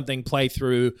character or something, play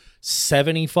through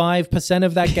 75%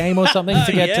 of that game or something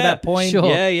to get to that point. Sure.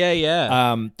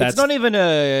 Yeah. It's not even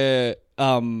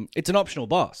it's an optional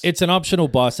boss. It's an optional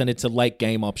boss, and it's a late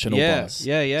game optional boss.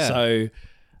 Yeah. So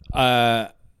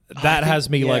that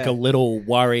has me a little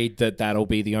worried that that'll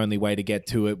be the only way to get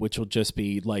to it, which will just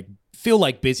be feel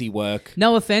like busy work.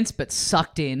 No offense, but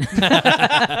sucked in.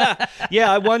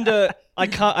 Yeah, I wonder.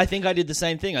 I think I did the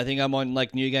same thing. I think I'm on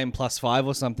New Game Plus 5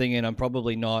 or something, and I'm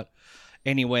probably not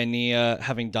anywhere near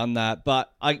having done that.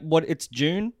 But it's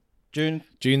June the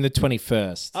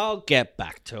 21st. I'll get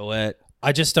back to it.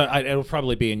 I just don't. It'll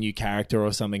probably be a new character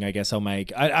or something. I guess I'll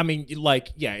make. I mean,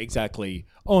 exactly.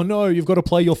 Oh no, you've got to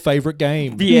play your favorite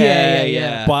game.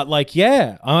 Yeah. But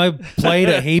I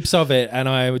played heaps of it, and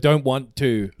I don't want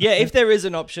to. Yeah, if there is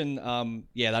an option,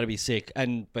 that'd be sick.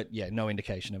 But no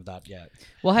indication of that yet.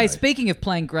 Well, hey, speaking of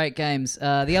playing great games,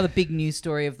 the other big news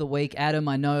story of the week, Adam,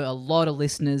 I know a lot of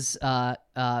listeners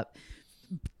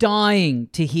dying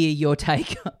to hear your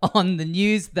take on the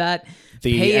news that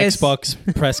the Xbox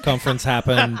press conference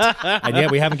happened,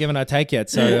 and we haven't given our take yet,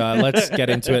 so let's get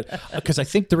into it, because I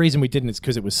think the reason we didn't is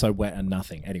because it was so wet and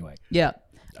nothing. Anyway. Yeah.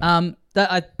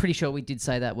 I'm pretty sure we did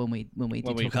say that when we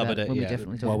covered it. We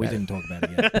definitely talked about it. We didn't talk about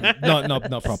it yet.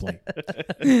 not properly.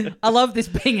 I love this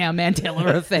being our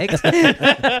Mandela effect.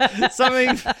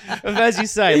 Something, as you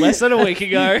say, less than a week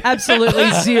ago.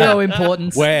 Absolutely zero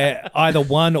importance. Where either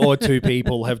one or two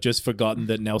people have just forgotten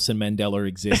that Nelson Mandela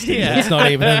existed. Yeah. It's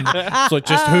not even. It's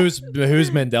just who's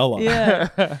Mandela. Yeah.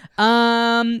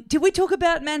 Did we talk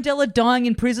about Mandela dying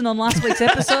in prison on last week's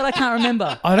episode? I can't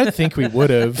remember. I don't think we would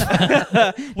have.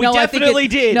 We definitely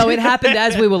did. No, it happened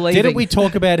as we were leaving. Didn't we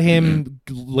talk about him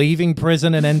leaving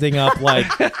prison and ending up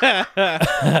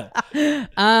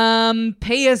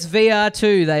PSVR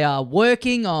 2? They are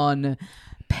working on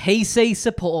PC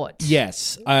support.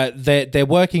 Yes, they're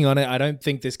working on it. I don't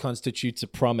think this constitutes a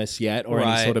promise yet or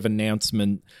any sort of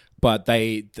announcement, but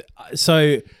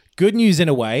so good news in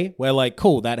a way. Where like,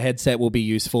 cool, that headset will be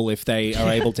useful if they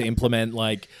are able to implement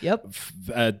like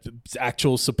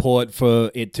actual support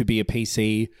for it to be a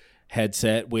PC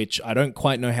headset, which I don't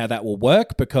quite know how that will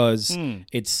work because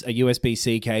it's a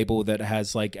USB-C cable that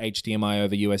has like HDMI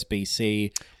over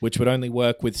USB-C, which would only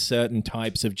work with certain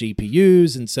types of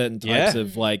GPUs and certain types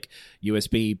of like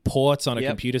USB ports on a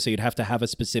computer. So you'd have to have a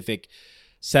specific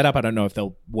setup. I don't know if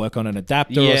they'll work on an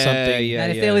adapter or something.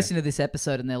 And if they're listening to this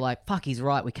episode and they're like, fuck, he's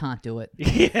right, we can't do it.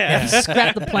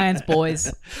 Scrap the plans,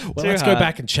 boys. Well, let's go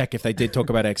back and check if they did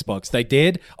talk about Xbox. They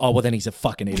did? Oh, well, then he's a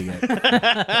fucking idiot.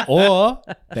 Or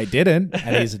they didn't,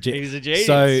 and he's a genius.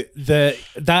 So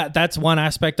that's one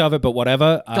aspect of it, but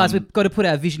whatever. Guys, we've got to put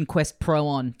our Vision Quest Pro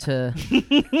on to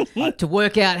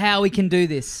work out how we can do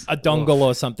this. A dongle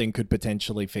or something could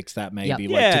potentially fix that, maybe.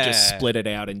 Like to just split it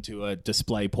out into a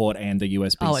display port and a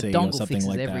USB-C or something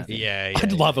like everything. that.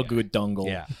 I'd love a good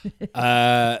dongle.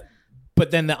 But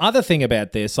then the other thing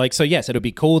about this, like, so yes, it'll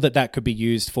be cool that could be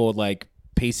used for like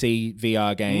PC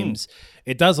VR games.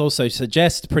 It does also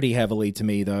suggest pretty heavily to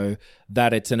me, though,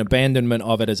 that it's an abandonment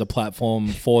of it as a platform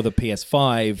for the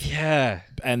PS5. Yeah.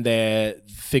 And they're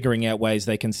figuring out ways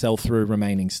they can sell through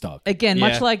remaining stock. Again,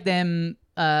 much like them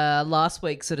last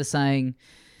week sort of saying,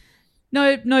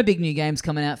 no big new games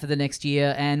coming out for the next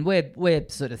year, and we're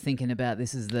sort of thinking about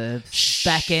this as the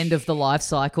back end of the life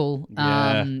cycle.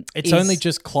 It's only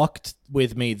just clocked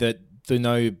with me that the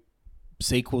no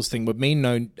sequels thing would mean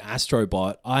no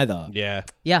Astrobot either.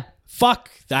 Yeah. Fuck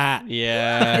that.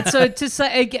 Yeah. And so to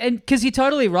say, because you're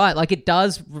totally right, like it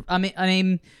does. I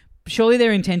mean, surely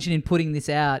their intention in putting this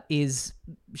out is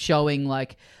showing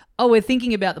like, oh, we're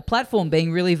thinking about the platform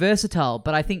being really versatile,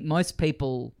 but I think most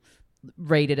people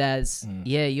read it as,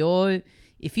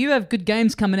 if you have good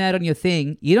games coming out on your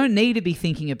thing, you don't need to be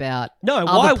thinking about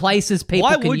other places people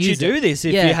can use it. Why would you do this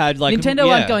if you had like... Nintendo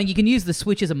aren't going, you can use the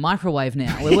Switch as a microwave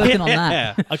now. We're working on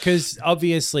that. Because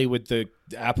obviously with the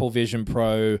Apple Vision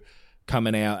Pro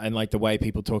coming out and like the way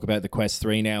people talk about the Quest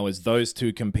 3 now is those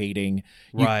two competing,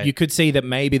 you could see that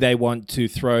maybe they want to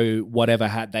throw whatever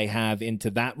hat they have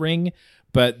into that ring,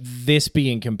 but this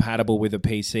being compatible with a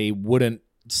PC wouldn't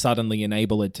suddenly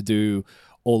enable it to do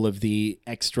all of the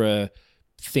extra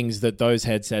things that those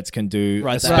headsets can do,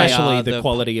 especially the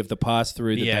quality of the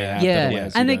pass-through that they have. Yeah,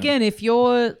 and again, if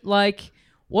you're like,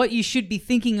 what you should be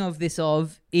thinking of this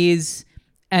is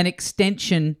an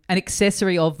extension, an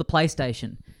accessory of the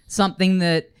PlayStation, something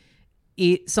that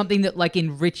like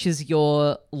enriches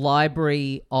your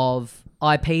library of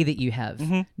IP that you have,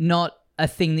 not a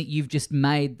thing that you've just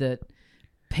made that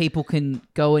people can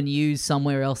go and use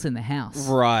somewhere else in the house.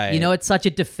 Right. You know, it's such a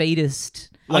defeatist...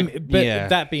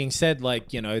 That being said,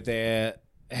 like, you know, their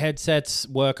headsets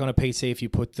work on a PC if you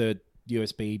put the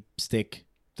USB stick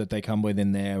that they come with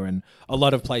in there, and a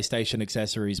lot of PlayStation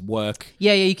accessories work.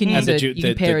 Yeah, you can use it. You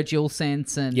can pair a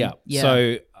DualSense and... Yeah.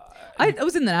 So... I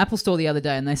was in the Apple store the other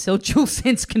day and they sell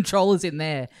DualSense controllers in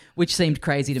there, which seemed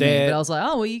crazy to me. But I was like,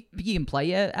 oh, well, you can play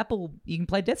you can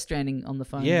play Death Stranding on the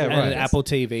phone. Yeah, right. And Apple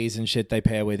TVs and shit they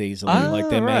pair with easily. Like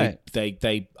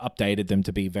they updated them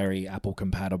to be very Apple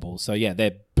compatible. So yeah,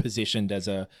 they're positioned as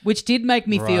a... Which did make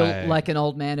me feel like an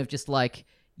old man of just like,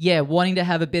 wanting to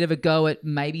have a bit of a go at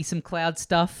maybe some cloud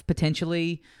stuff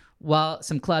potentially, while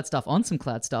some cloud stuff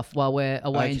while we're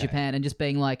away in Japan, and just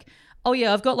being like, oh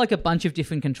yeah, I've got like a bunch of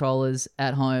different controllers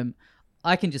at home.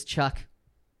 I can just chuck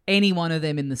any one of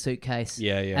them in the suitcase.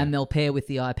 And they'll pair with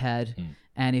the iPad.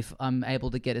 And if I'm able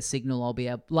to get a signal, I'll be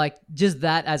able... Like, just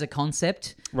that as a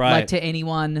concept. Right. Like, to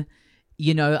anyone,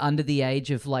 you know, under the age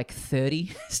of like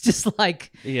 30. It's just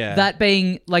like... That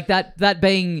being... Like, that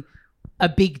being a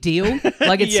big deal.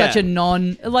 Like, it's such a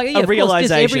non... Like, of course,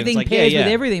 just everything like, pairs with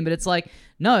everything. But it's like...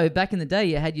 No, back in the day,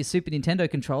 you had your Super Nintendo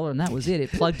controller and that was it.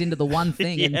 It plugged into the one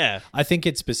thing. I think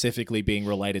it specifically being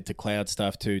related to cloud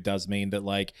stuff too does mean that,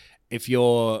 like, if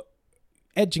you're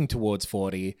edging towards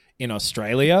 40 in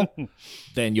Australia,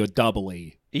 then you're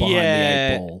doubly behind the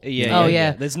eight ball.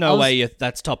 There's no way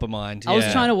that's top of mind. I was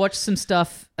trying to watch some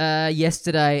stuff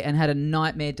yesterday and had a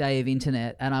nightmare day of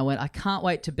internet, and I went, I can't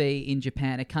wait to be in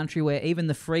Japan, a country where even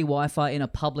the free Wi-Fi in a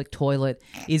public toilet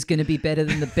is going to be better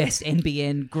than the best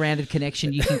NBN grounded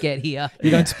connection you can get here.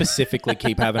 You don't specifically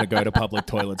keep having to go to public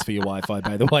toilets for your Wi-Fi,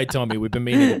 by the way, Tommy. We've been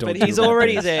meaning to talk to you But he's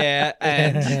already there,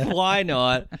 and why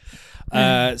not?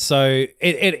 So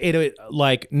it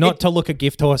like not to look a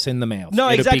gift horse in the mouth. No,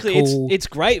 It'd exactly. Be cool. It's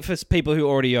great for people who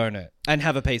already own it and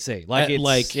have a PC.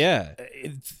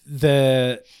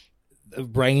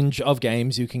 range of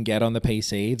games you can get on the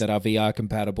PC that are VR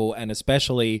compatible, and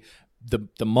especially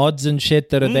the mods and shit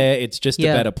that are there. It's just a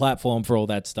better platform for all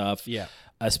that stuff. Yeah.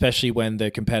 Especially when the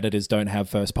competitors don't have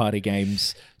first-party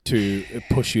games to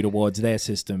push you towards their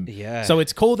system. Yeah. So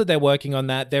it's cool that they're working on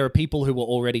that. There are people who were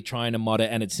already trying to mod it,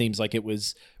 and it seems like it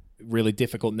was really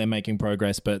difficult and they're making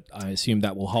progress, but I assume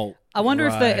that will halt. I wonder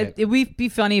if it would be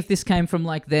funny if this came from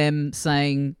like them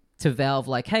saying to Valve,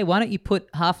 like, hey, why don't you put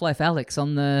Half-Life Alyx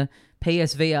on the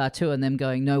PSVR 2, and them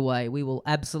going, no way, we will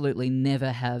absolutely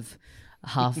never have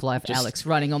Half-Life Alyx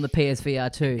running on the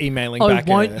PSVR 2. Emailing back.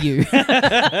 Won't you?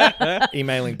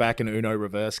 Emailing back an Uno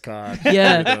reverse card.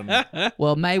 Yeah.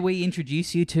 Well, may we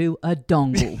introduce you to a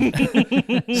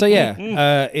dongle? So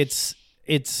yeah, it's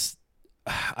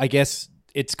I guess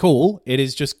it's cool. It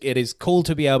is cool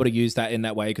to be able to use that in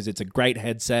that way because it's a great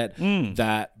headset.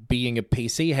 That being a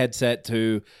PC headset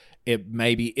to it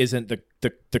maybe isn't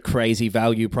the crazy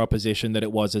value proposition that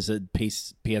it was as a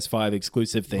PS5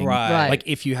 exclusive thing. Right. Like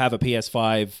if you have a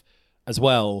PS5 as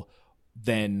well,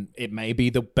 then it may be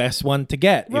the best one to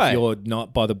get if you're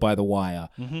not bothered by the wire.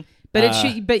 But it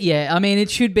should. But yeah, I mean, it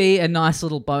should be a nice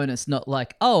little bonus, not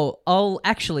like, oh, I'll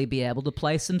actually be able to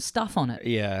play some stuff on it.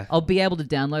 Yeah. I'll be able to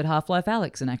download Half-Life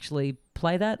Alyx and actually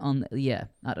play that on. Yeah,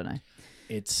 I don't know.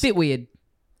 It's a bit weird.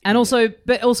 And also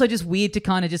just weird to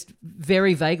kind of just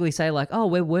very vaguely say like, oh,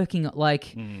 we're working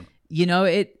like, you know,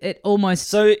 it almost.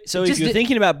 So if you're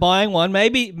thinking about buying one,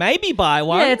 maybe buy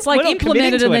one. Yeah, it's like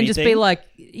implement it and then just be anything. like,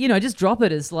 you know, just drop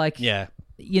it as like, Yeah.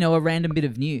 you know, a random bit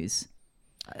of news.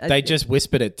 They just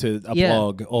whispered it to a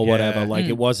blog or whatever. Like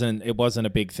it wasn't a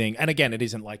big thing. And again, it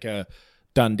isn't like a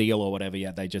done deal or whatever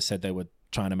yet. They just said they were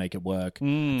trying to make it work.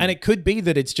 And it could be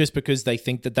that it's just because they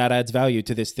think that adds value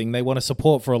to this thing they want to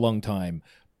support for a long time.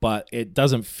 But it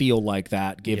doesn't feel like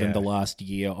that given the last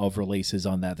year of releases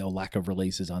on that, or lack of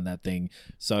releases on that thing.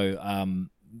 So,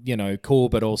 you know, cool,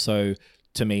 but also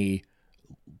to me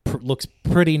looks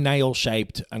pretty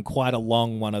nail-shaped and quite a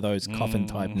long one of those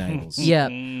coffin-type nails. Yeah.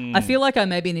 I feel like I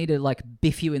maybe need to like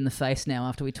biff you in the face now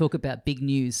after we talk about big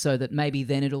news so that maybe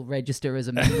then it'll register as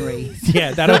a memory.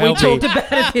 Yeah, that'll we help talked me.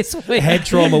 about it this week. Head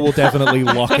trauma will definitely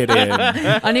lock it in.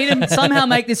 I need to somehow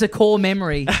make this a core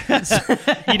memory.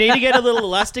 You need to get a little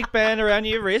elastic band around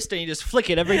your wrist and you just flick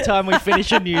it every time we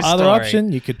finish a news Other story.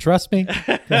 option, you could trust me.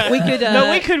 We could.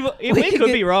 We could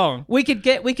be wrong. We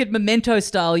could memento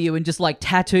style you and just like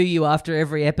tattoo you after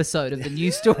every episode of the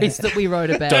news stories that we wrote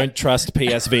about. Don't trust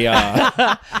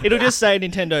PSVR. It'll just say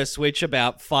Nintendo Switch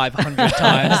about 500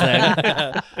 times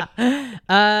then.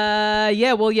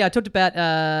 I talked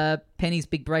about Penny's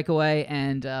Big Breakaway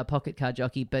and Pocket Card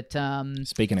Jockey, but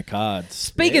Speaking of cards.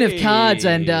 Speaking of cards,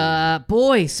 and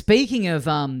boy, speaking of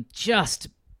just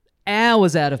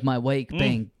hours out of my week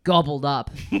being gobbled up,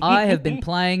 I have been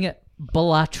playing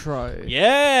Balatro.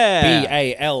 Yeah.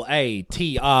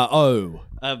 Balatro.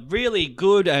 A really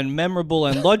good and memorable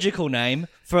and logical name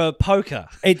for poker.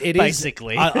 It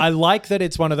basically. is. I like that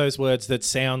it's one of those words that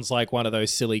sounds like one of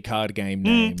those silly card game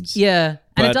names. Yeah,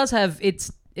 and But-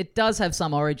 it does have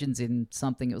some origins in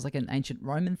something. It was like an ancient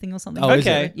Roman thing or something. Oh, is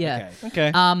Okay. it? Yeah.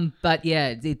 Okay. But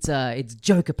yeah, it's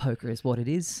Joker poker is what it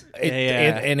is.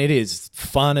 And it is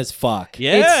fun as fuck.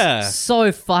 Yeah. It's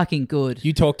so fucking good.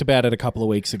 You talked about it a couple of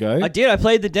weeks ago. I did. I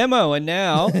played the demo and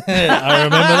now... I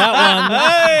remember that one.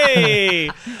 Hey!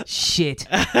 Shit.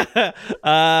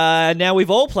 Now we've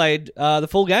all played the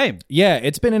full game. Yeah,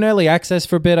 it's been in early access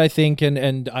for a bit, I think,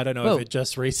 and I don't know Whoa. if it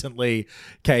just recently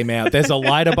came out. There's a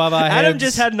light above our heads. Adam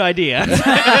just had an idea.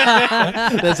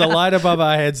 There's a light above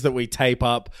our heads that we tape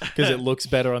up because it looks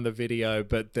better on the video,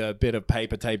 but the bit of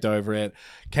paper taped over it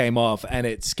came off, and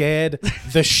it scared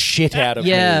the shit out of me.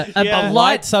 Yeah. A Yeah.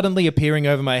 light suddenly appearing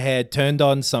over my head turned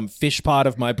on some fish part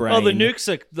of my brain. Oh, the nukes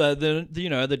are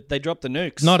they dropped the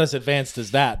nukes. Not as advanced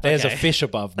as that. There's Okay. a fish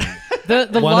above me. The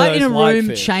One of light in a those light room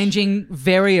fish. changing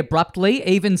very abruptly,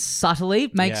 even subtly,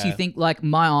 makes Yeah. you think like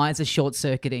my eyes are short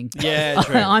circuiting. Yeah,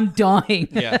 true. I'm dying.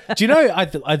 Yeah. Do you know,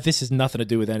 this has nothing to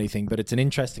do with anything, but it's an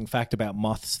interesting fact about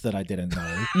moths that I didn't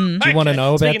know. Do you want to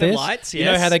know about Speaking of this? lights, You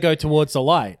know yes. how they go towards the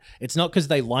light? It's not because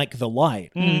they like the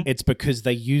light. It's because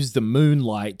they use the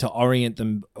moonlight to orient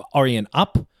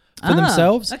up for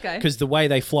themselves. okay. Because the way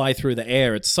they fly through the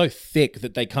air, it's so thick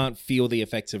that they can't feel the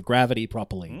effects of gravity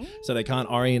properly. So they can't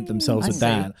orient themselves with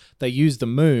that. They use the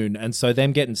moon, and so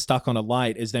them getting stuck on a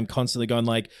light is them constantly going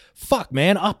like, fuck,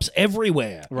 man, up's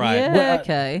everywhere. Right. Yeah,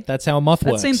 okay. That's how a moth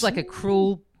That works. seems like a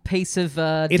cruel piece of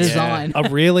It's design. a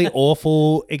really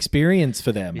awful experience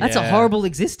for them. That's a Yeah. horrible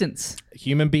existence.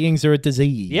 Human beings are a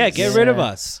disease. Yeah, get rid of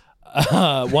us.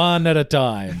 One at a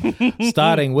time.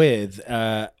 Starting with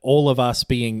all of us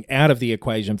being out of the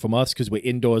equation from us because we're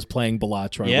indoors playing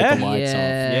Balatro with the lights off.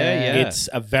 Yeah. It's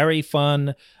a very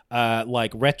fun,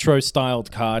 like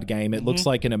retro-styled card game. It looks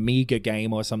like an Amiga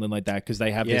game or something like that because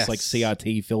they have this like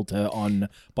CRT filter on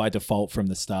by default from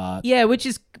the start. Yeah, which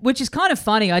is kind of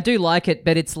funny. I do like it,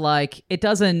 but it's like it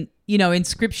doesn't.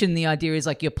 Inscription. The idea is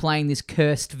like you're playing this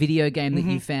cursed video game that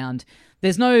you found.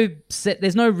 There's no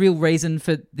real reason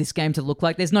for this game to look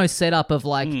like. There's no setup of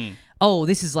like, oh,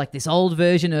 this is like this old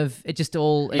version of it. Just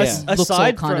all it looks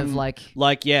all kind of like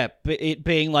it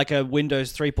being like a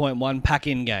Windows 3.1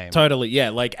 pack-in game. Totally,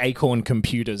 yeah. Like Acorn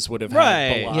Computers would have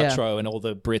had Balatro, and all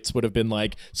the Brits would have been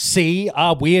like, "See,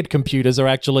 our weird computers are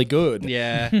actually good."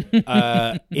 Yeah,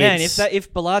 man.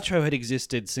 If Balatro had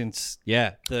existed since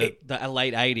the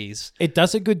late 80s, it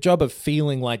does a good job of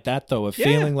feeling like that, though. Of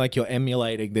feeling like you're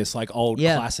emulating this like old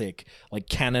classic, like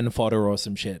cannon fodder or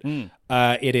some shit.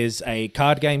 It is a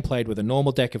card game played with a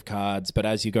normal deck of cards, but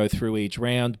as you go through each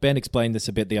round, Ben explained this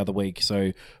a bit the other week.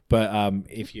 But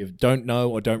if you don't know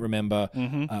or don't remember,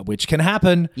 which can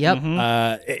happen,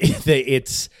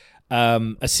 it's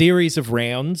a series of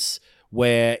rounds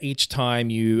where each time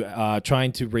you are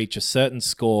trying to reach a certain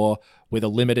score with a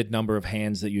limited number of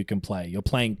hands that you can play. You're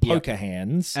playing poker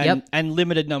hands. And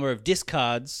limited number of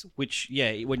discards, which,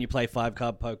 when you play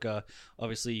 5-card poker,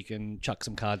 obviously you can chuck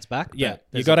some cards back. Yeah,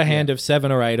 you got a hand of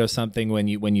 7 or 8 or something when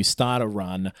you start a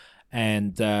run,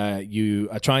 and you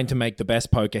are trying to make the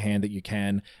best poker hand that you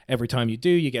can. Every time you do,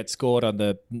 you get scored on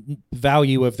the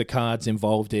value of the cards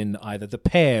involved in either the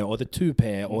pair or the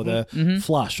 2-pair or the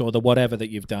flush or the whatever that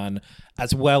you've done,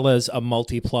 as well as a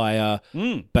multiplier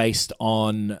based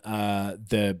on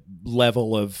the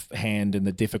level of hand and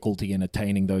the difficulty in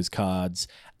attaining those cards,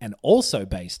 and also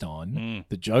based on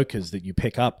the jokers that you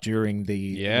pick up during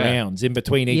the rounds. In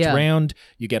between each round,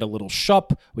 you get a little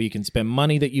shop where you can spend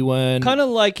money that you earn. Kind of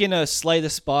like in a Slay the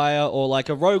Spire or like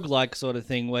a roguelike sort of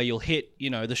thing where you'll hit,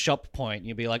 the shop point.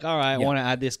 You'll be like, all right, I want to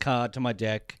add this card to my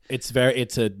deck. It's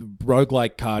a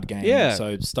roguelike card game. Yeah.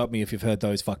 So stop me if you've heard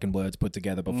those fucking words put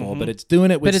together before, but it's doing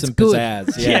it with some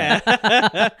pizzazz.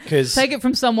 Yeah. Take it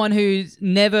from someone who's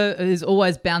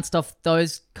always bounced off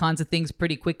those kinds of things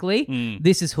pretty quickly.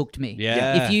 This has hooked me.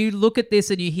 Yeah. If you look at this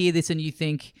and you hear this and you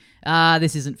think,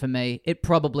 this isn't for me, it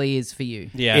probably is for you.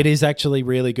 Yeah. It is actually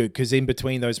really good because in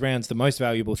between those rounds, the most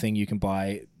valuable thing you can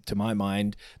buy, to my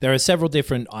mind, there are several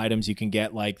different items you can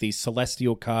get, like these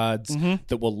celestial cards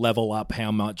that will level up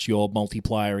how much your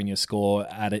multiplier in your score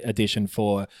addition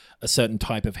for a certain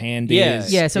type of hand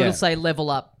is. Yeah, so it'll say level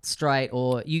up straight,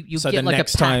 or you so get like a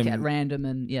pack time, at random,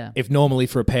 and if normally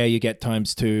for a pair you get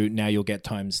 ×2, now you'll get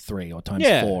 ×3 or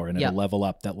 ×4, and it'll level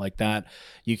up that like that.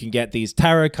 You can get these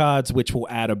tarot cards which will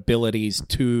add abilities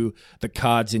to the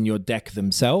cards in your deck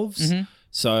themselves.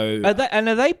 So are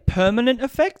they permanent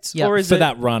effects? Yep. Or is for it...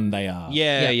 that run they are.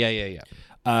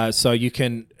 Yeah. So you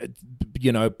can,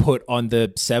 put on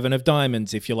the 7 of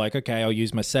diamonds if you're like, okay, I'll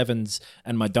use my 7s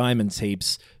and my diamonds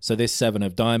heaps. So this 7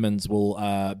 of diamonds will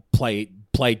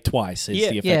played twice is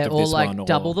the effect of or this like one. Or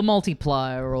double the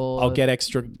multiplier, or I'll get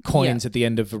extra coins at the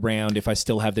end of a round if I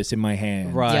still have this in my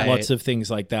hand. Right. Yeah. Lots of things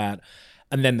like that.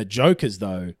 And then the jokers,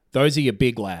 though, those are your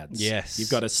big lads. Yes. You've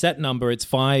got a set number. It's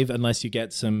 5 unless you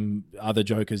get some other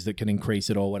jokers that can increase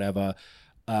it or whatever,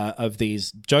 of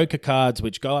these joker cards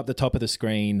which go up the top of the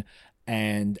screen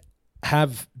and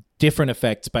have different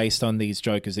effects based on these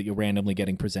jokers that you're randomly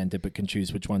getting presented but can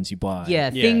choose which ones you buy. Yeah,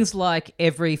 things like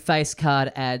every face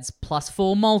card adds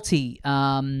 +4 multi.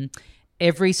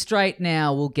 Every straight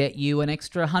now will get you an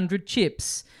extra 100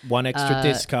 chips. 1 extra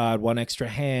discard, 1 extra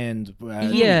hand,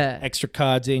 extra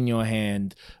cards in your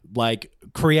hand. Like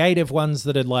creative ones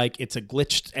that are like, it's a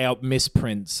glitched out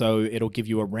misprint, so it'll give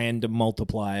you a random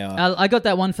multiplier. I got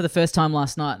that one for the first time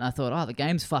last night, and I thought, the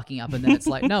game's fucking up. And then it's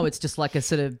like, no, it's just like a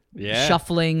sort of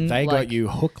shuffling. They got you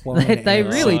hook, line, they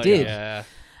really did. Yeah.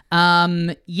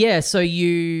 So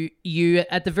you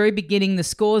at the very beginning, the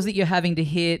scores that you're having to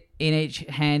hit in each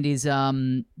hand is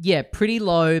pretty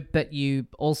low, but you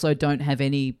also don't have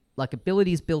any like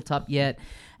abilities built up yet.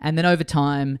 And then over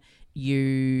time,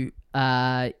 you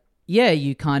kind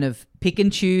of pick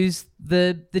and choose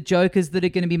the jokers that are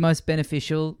going to be most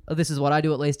beneficial. This is what I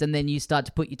do at least, and then you start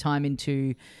to put your time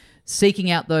into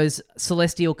seeking out those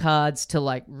celestial cards to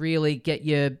like really get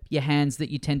your hands that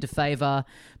you tend to favor,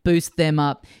 boost them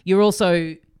up. You're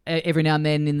also every now and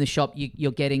then in the shop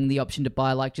you're getting the option to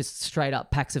buy like just straight up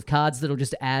packs of cards that'll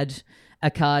just add a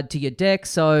card to your deck.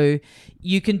 So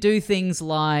you can do things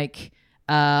like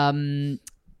some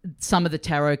of the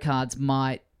tarot cards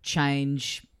might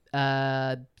change 3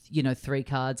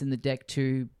 cards in the deck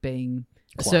to being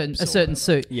a certain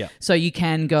suit. Yeah. So you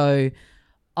can go,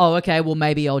 oh, okay, well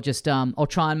maybe I'll just I'll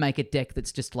try and make a deck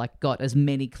that's just like got as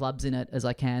many clubs in it as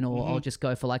I can, or I'll just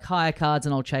go for like higher cards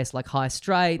and I'll chase like high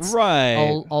straights. Right.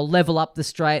 I'll level up the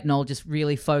straight and I'll just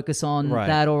really focus on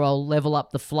that, or I'll level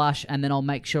up the flush and then I'll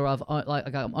make sure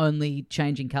I'm only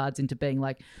changing cards into being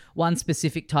like one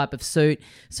specific type of suit.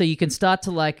 So you can start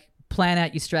to like plan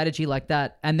out your strategy like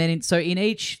that, and then in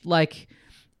each You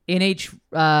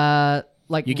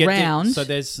get round. so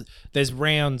there's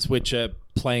rounds which are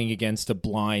playing against a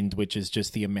blind, which is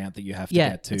just the amount that you have to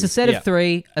get to. It's a set of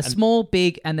 3, a small,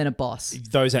 big, and then a boss.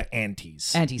 Those are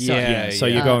antes. Antes, sorry. Yeah. So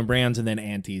you're going rounds and then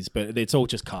antes, but it's all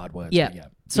just card words. Yeah. But yeah.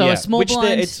 So a small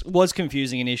blind. It was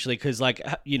confusing initially because, like,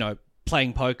 you know,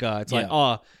 playing poker, it's like,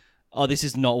 oh, this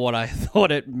is not what I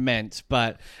thought it meant,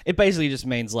 but it basically just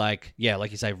means like you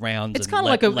say, rounds. It's kind of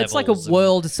like it's like a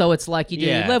world. So it's like you do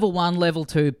level 1, level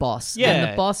 2, boss. Yeah.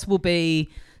 And the boss will be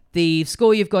the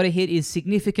score you've got to hit is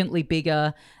significantly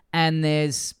bigger, and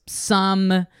there's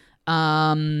some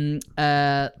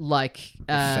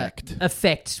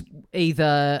effect.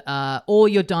 Either all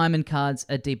your diamond cards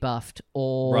are debuffed,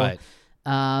 or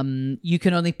you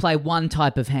can only play one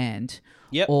type of hand.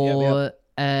 Or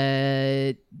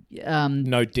no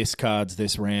discards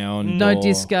this round. No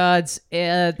discards.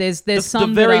 There's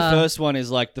some. The very first one is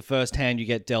like the first hand you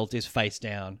get dealt is face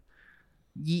down.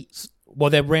 Well,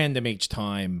 they're random each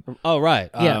time. Oh, right.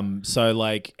 So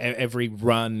like every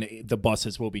run, the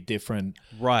bosses will be different.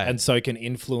 Right. And so it can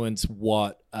influence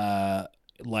what,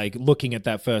 like looking at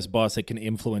that first boss, it can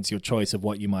influence your choice of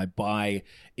what you might buy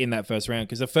in that first round.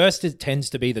 Because the first tends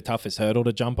to be the toughest hurdle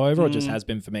to jump over, or just has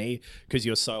been for me, because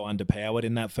you're so underpowered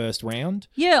in that first round.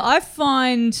 Yeah, I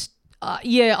find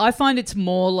it's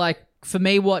more like, for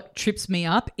me, what trips me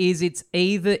up is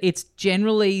it's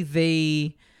generally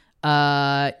the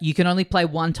you can only play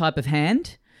one type of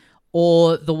hand,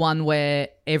 or the one where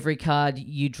every card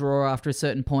you draw after a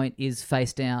certain point is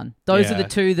face down. Those are the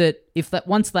two that,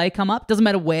 once they come up, doesn't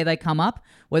matter where they come up,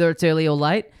 whether it's early or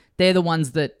late, they're the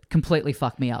ones that completely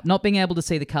fuck me up. Not being able to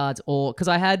see the cards, or because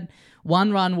I had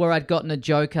one run where I'd gotten a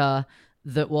joker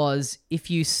that was, if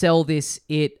you sell this,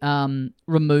 it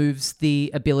removes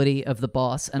the ability of the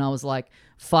boss, and I was like,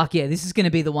 fuck yeah, this is going to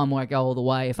be the one where I go all the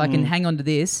way. If I can hang on to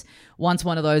this, once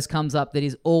one of those comes up that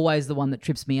is always the one that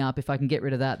trips me up, if I can get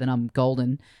rid of that, then I'm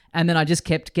golden. And then I just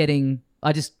kept getting,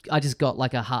 I just got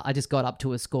like I just got up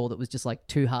to a score that was just like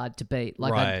too hard to beat.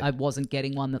 Like I wasn't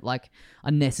getting one that like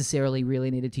I necessarily really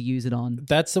needed to use it on.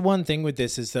 That's the one thing with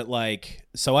this, is that like,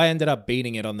 so I ended up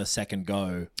beating it on the second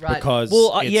go. Right. Because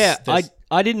I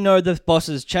didn't know the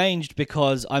bosses changed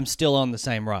because I'm still on the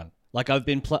same run. Like I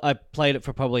played it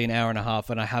for probably an hour and a half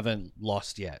and I haven't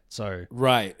lost yet. So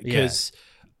right, because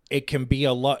it can be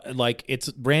a lot, like it's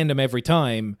random every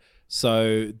time.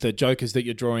 So the jokers that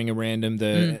you're drawing are random.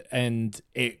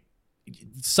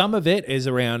 Some of it is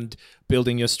around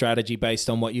building your strategy based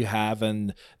on what you have,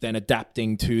 and then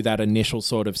adapting to that initial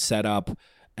sort of setup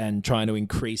and trying to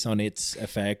increase on its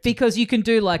effect. Because you can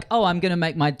do like, oh, I'm going to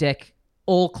make my deck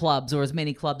all clubs, or as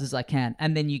many clubs as I can,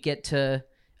 and then you get to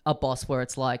a boss where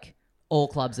it's like all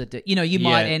clubs are, you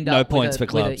might end up no points with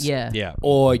for clubs. Yeah.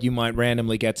 Or you might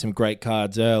randomly get some great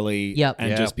cards early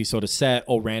and just be sort of set,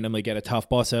 or randomly get a tough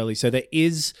boss early. So there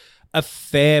is a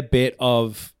fair bit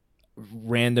of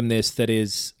randomness that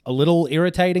is a little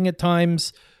irritating at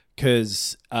times,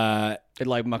 because it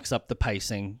like mucks up the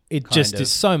pacing. It just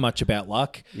is so much about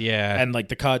luck. Yeah. And like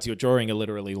the cards you're drawing are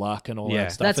literally luck and all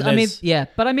that stuff. But that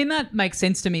makes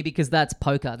sense to me because that's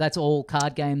poker. That's all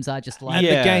card games are, just like. And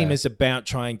the game is about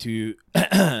trying to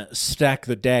stack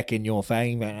the deck in your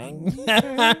favor.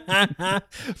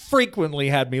 Frequently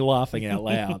had me laughing out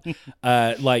loud.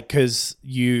 Because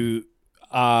you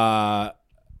are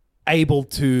able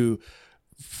to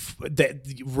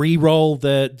re-roll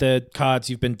the cards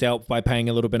you've been dealt by paying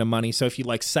a little bit of money. So if you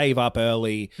like save up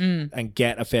early and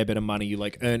get a fair bit of money, you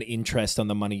like earn interest on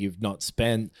the money you've not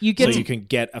spent. You can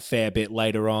get a fair bit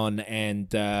later on,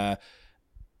 and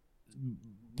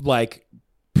like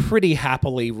pretty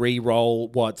happily re-roll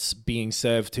what's being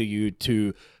served to you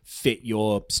to fit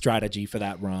your strategy for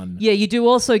that run. Yeah, you do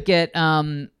also get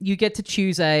you get to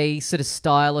choose a sort of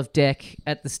style of deck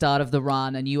at the start of the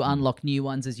run, and you unlock new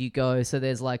ones as you go. So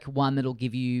there's like one that'll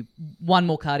give you one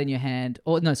more card in your hand,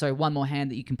 one more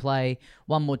hand that you can play,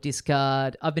 one more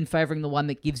discard. I've been favoring the one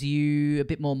that gives you a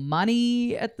bit more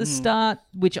money at the start,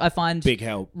 which I find big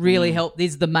help. Really help.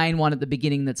 This is the main one at the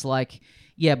beginning that's like,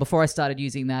 yeah, before I started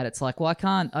using that, it's like, well, I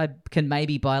can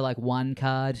maybe buy like one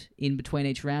card in between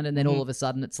each round, and then all of a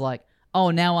sudden it's like, oh,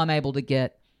 now I'm able to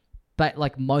get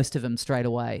like most of them straight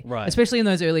away. Right. Especially in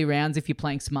those early rounds, if you're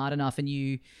playing smart enough and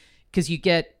you because you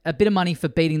get a bit of money for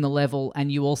beating the level,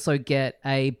 and you also get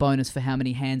a bonus for how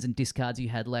many hands and discards you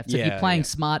had left. So if you're playing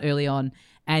smart early on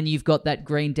and you've got that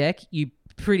green deck, you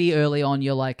pretty early on,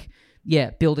 you're like,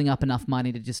 building up enough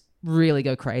money to just really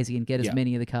go crazy and get as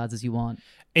many of the cards as you want.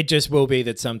 It just will be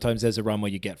that sometimes there's a run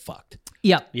where you get fucked.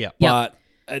 Yep. But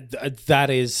that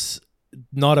is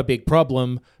not a big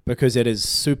problem because it is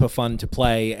super fun to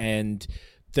play, and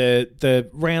the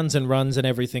rounds and runs and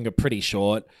everything are pretty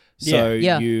short. So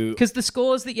because the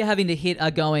scores that you're having to hit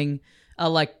are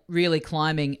like really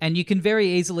climbing, and you can very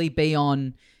easily be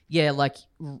on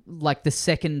like the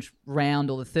second round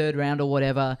or the third round or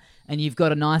whatever, and you've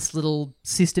got a nice little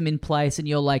system in place, and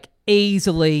you're like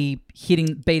easily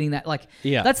beating that. Like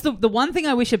that's the one thing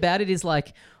I wish about it is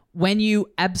like when you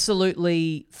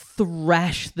absolutely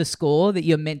thrash the score that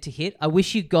you're meant to hit. I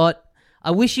wish you got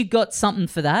something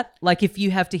for that. Like if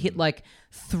you have to hit like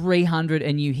 300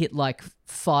 and you hit like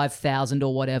 5,000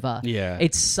 or whatever. Yeah.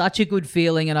 It's such a good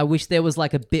feeling, and I wish there was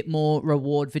like a bit more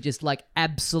reward for just like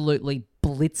absolutely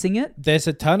blitzing it. There's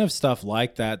a ton of stuff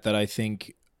like that I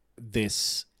think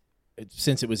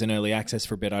since it was in early access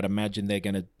for a bit, I'd imagine they're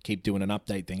going to keep doing an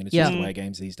update thing, and it's just the way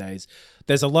games these days.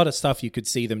 There's a lot of stuff you could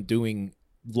see them doing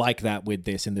like that with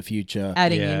this in the future.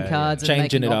 Adding in cards and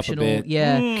changing making it optional, up a bit.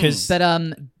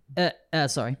 Yeah.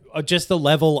 But sorry. Just the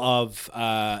level of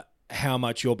how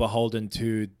much you're beholden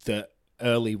to the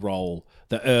early roll,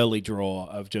 the early draw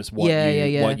of just what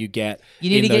you get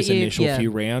in those initial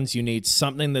few rounds. You need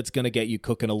something that's going to get you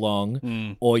cooking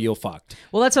along, or you're fucked.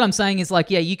 Well, that's what I'm saying. Is like,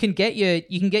 you can get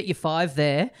your 5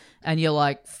 there, and you're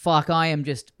like, fuck, I am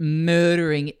just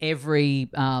murdering every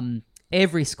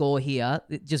score here,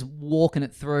 just walking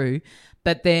it through.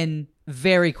 But then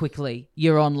very quickly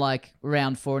you're on like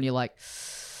round 4, and you're like,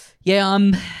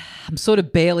 I'm sort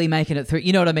of barely making it through.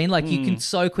 You know what I mean? Like you can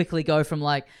so quickly go from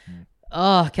like,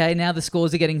 oh, okay, now the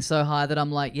scores are getting so high that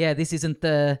I'm like, this isn't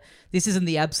the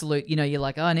absolute, you're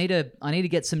like, oh, I need to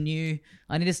get some new,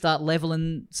 I need to start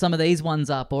leveling some of these ones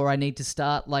up, or I need to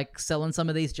start like selling some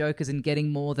of these jokers and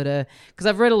getting more that are, because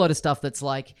I've read a lot of stuff that's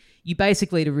like, you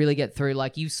basically, to really get through,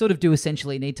 like you sort of do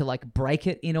essentially need to like break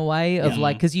it in a way of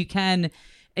like, because you can,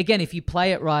 again, if you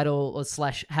play it right or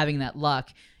 / having that luck,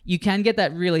 you can get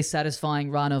that really satisfying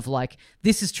run of like,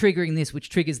 this is triggering this, which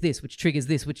triggers this, which triggers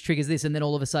this, which triggers this. And then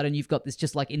all of a sudden you've got this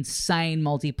just like insane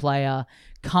multiplayer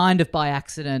kind of by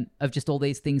accident of just all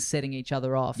these things setting each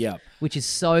other off, which is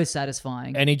so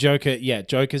satisfying. Any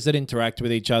jokers that interact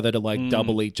with each other to like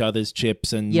double each other's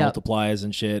chips and multipliers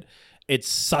and shit. It's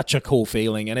such a cool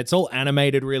feeling, and it's all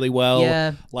animated really well.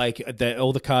 Yeah. Like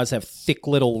all the cars have thick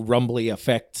little rumbly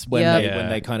effects when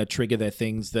they kind of trigger their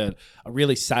things that are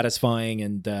really satisfying,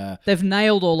 and they've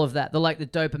nailed all of that. The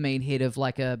dopamine hit of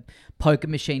like a poker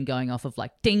machine going off of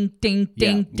like ding ding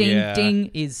ding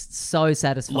ding is so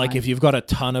satisfying. Like if you've got a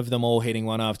ton of them all hitting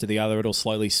one after the other, it'll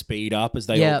slowly speed up as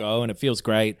they all go, and it feels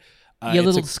great. Your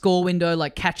little score window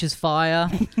like catches fire.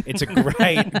 It's a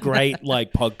great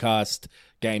like podcast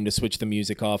game to switch the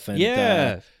music off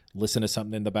and listen to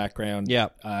something in the background.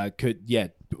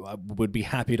 Would be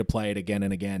happy to play it again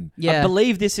and again. I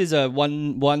believe this is a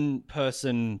one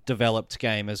person developed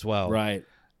game as well. Right.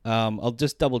 I'll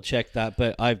just double check that,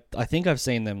 but I think I've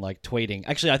seen them like tweeting.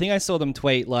 Actually, I think I saw them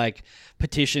tweet like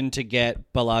petition to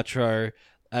get Balatro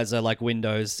as a like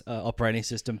Windows operating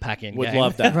system pack-in Would game.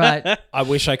 love that. Right. I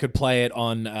wish I could play it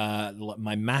on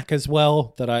my Mac as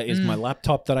well. Is my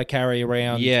laptop that I carry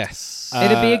around. Yes.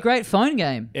 It'd be a great phone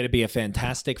game. It'd be a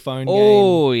fantastic phone game.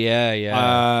 Oh,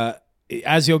 yeah.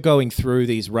 As you're going through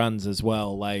these runs as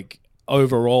well, like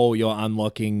overall, you're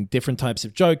unlocking different types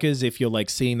of jokers. If you're like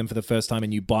seeing them for the first time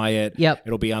and you buy it,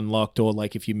 it'll be unlocked. Or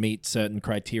like if you meet certain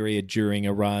criteria during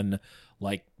a run,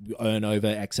 like earn over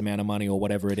X amount of money or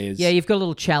whatever it is. Yeah, you've got a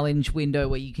little challenge window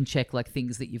where you can check like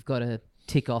things that you've got to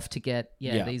tick off to get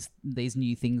these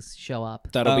new things show up.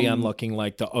 That'll be unlocking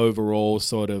like the overall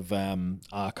sort of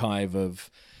archive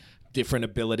of different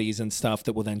abilities and stuff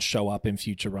that will then show up in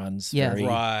future runs. Very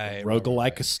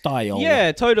roguelike style.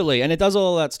 Yeah, totally. And it does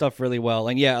all that stuff really well.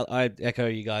 And yeah, I echo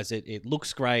you guys. It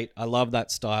looks great. I love that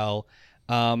style.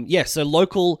 So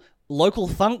Local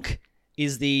Thunk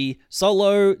is the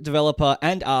solo developer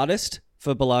and artist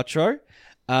for Balatro.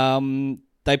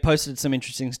 They posted some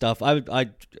interesting stuff. I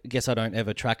guess I don't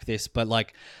ever track this, but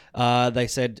like they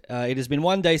said, it has been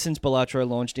 1 day since Balatro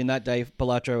launched. In that day,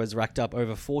 Balatro has racked up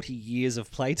over 40 years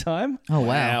of playtime. Oh,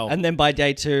 wow. And then by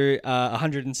day 2,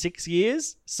 106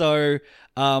 years. So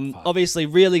obviously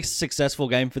really successful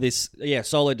game for this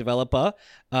solo developer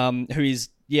who is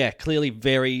clearly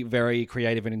very, very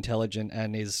creative and intelligent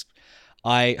and is,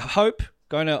 I hope,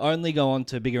 going to only go on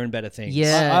to bigger and better things.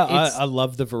 Yeah, I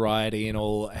love the variety and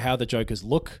all how the Jokers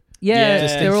look. Yeah,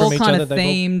 distinct they're from all each kind other. of They've all-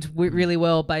 themed really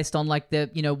well based on like the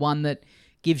one that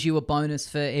gives you a bonus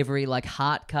for every like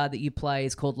heart card that you play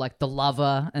is called like the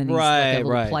lover, and he's like a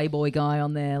little playboy guy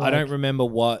on there. I don't remember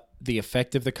what the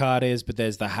effect of the card is, but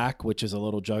there's the hack, which is a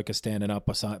little Joker standing up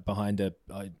behind in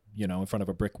front of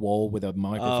a brick wall with a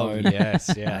microphone. Oh,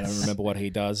 yes. I don't remember what he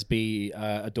does. Be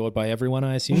adored by everyone,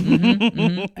 I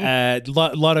assume.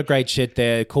 Lot of great shit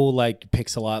there. Cool, like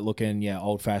pixel art looking,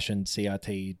 old fashioned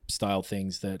CRT style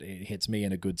things that it hits me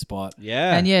in a good spot.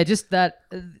 Yeah. And just that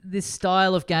this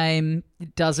style of game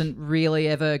doesn't really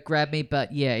ever grab me, but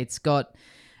it's got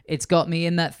me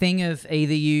in that thing of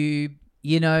either you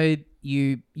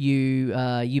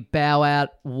bow out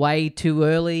way too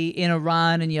early in a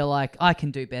run and you're like, I can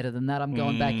do better than that, I'm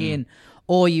going back in.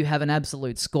 Or you have an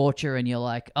absolute scorcher and you're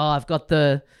like, oh, I've got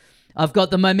the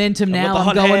momentum now,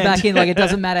 I'm going back in. Like, it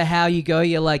doesn't matter how you go,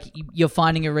 you're like, you're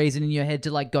finding a reason in your head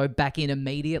to like go back in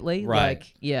immediately. Right.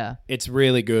 Like, yeah. It's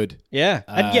really good. Yeah.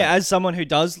 And as someone who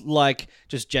does like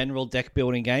just general deck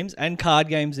building games and card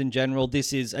games in general,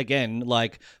 this is again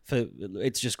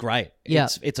it's just great. Yeah.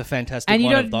 It's a fantastic And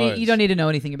one of those. you don't need to know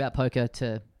anything about poker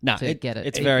to get it.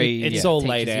 It's very it's it all teaches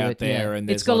laid you out it, there, and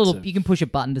it's there's got a lots little. of- You can push a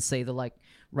button to see the like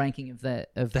ranking of the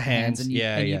hands, and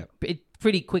it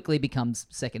pretty quickly becomes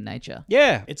second nature.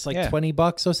 Yeah. It's like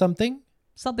 $20 or something.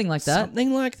 Something like that.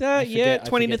 Something like that. I forget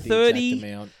 20 to the exact 30.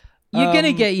 amount. You're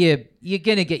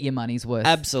gonna get your money's worth.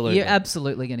 Absolutely. You're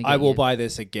absolutely gonna get I will buy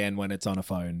this again when it's on a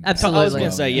phone. Absolutely. I was going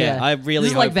to say, I really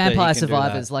This is hope like that he Vampire can do that.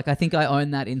 Survivors. Like, I think I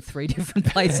own that in 3 different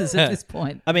places at this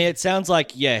point. I mean, it sounds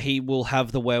like, he will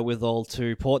have the wherewithal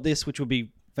to port this, which would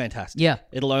be fantastic. Yeah.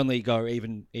 It'll only go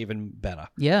even better.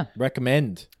 Yeah.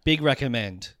 Recommend. Big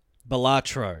recommend.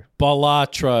 Balatro.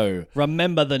 Balatro.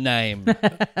 Remember the name,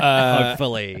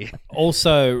 hopefully.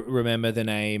 Also remember the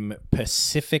name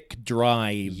Pacific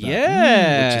Drive.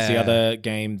 Yeah. Which is the other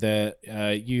game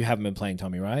that you haven't been playing,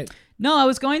 Tommy, right? No, I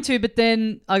was going to, but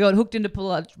then I got hooked into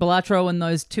Balatro and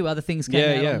those 2 other things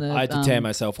came out on the I had to tear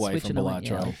myself away Switch from and I went,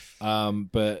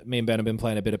 Balatro. But me and Ben have been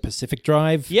playing a bit of Pacific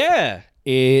Drive. Yeah.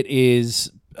 It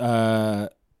is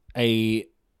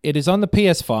it is on the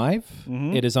PS5.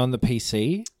 Mm-hmm. It is on the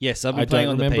PC. Yes, I've been playing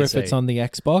on the PC. I don't remember if it's on the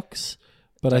Xbox,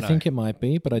 but I Dunno. think it might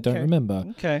be, but I don't remember.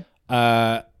 Okay.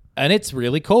 And it's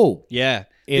really cool. Yeah.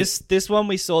 This one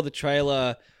we saw the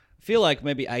trailer, I feel like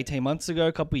maybe 18 months ago,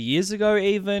 a couple of years ago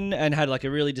even, and had like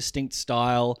a really distinct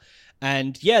style.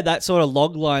 And that sort of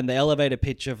log line, the elevator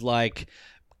pitch of like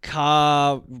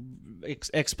car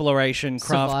exploration,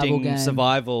 crafting,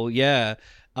 survival. Yeah.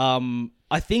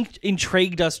 I think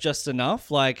intrigued us just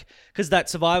enough, like, because that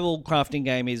survival crafting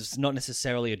game is not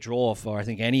necessarily a draw for, I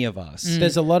think, any of us.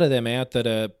 There's a lot of them out that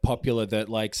are popular that,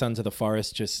 like, Sons of the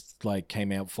Forest just, like,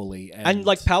 came out fully. And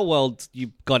like Pal World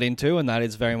you got into, and that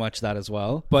is very much that as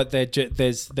well. But I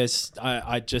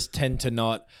just tend to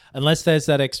not, unless there's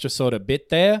that extra sort of bit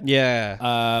there.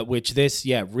 Yeah. Which this,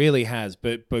 really has,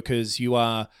 but because you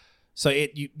are, so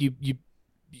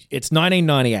it's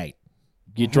 1998.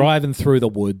 You're driving through the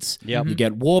woods. Yep. You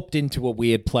get warped into a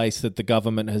weird place that the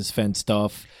government has fenced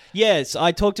off. Yes,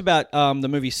 I talked about the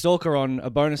movie Stalker on a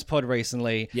bonus pod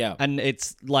recently. Yeah. And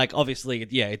it's like, obviously,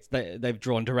 they've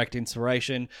drawn direct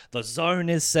inspiration. The zone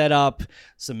is set up.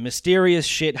 Some mysterious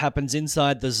shit happens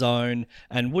inside the zone.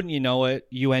 And wouldn't you know it,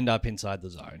 you end up inside the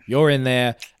zone. You're in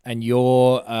there and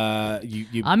you're...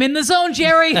 I'm in the zone,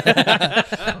 Jerry!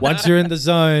 Once you're in the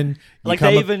zone... Like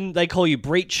they call you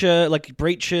breacher, like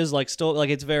breachers, like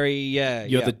it's very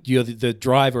You're the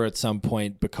driver at some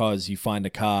point because you find a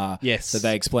car. Yes. That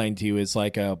they explain to you is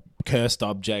like a cursed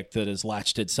object that has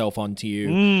latched itself onto you.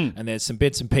 And there's some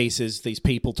bits and pieces. These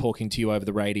people talking to you over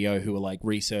the radio who are like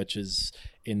researchers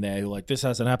in there who are like, this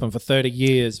hasn't happened for 30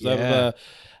 years. Blah blah blah.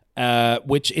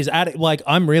 Which is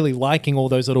I'm really liking all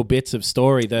those little bits of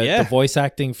story. The voice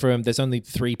acting from, there's only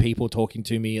 3 people talking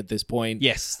to me at this point.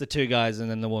 Yes, the 2 guys and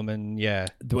then the woman. Yeah,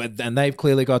 and they've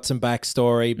clearly got some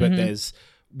backstory, but there's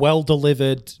well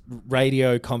delivered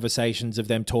radio conversations of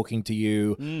them talking to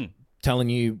you, telling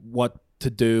you what to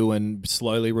do, and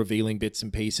slowly revealing bits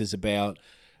and pieces about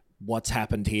what's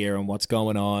happened here and what's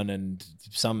going on, and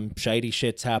some shady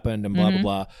shit's happened and blah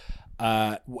blah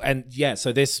blah.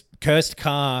 So this cursed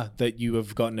car that you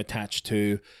have gotten attached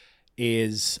to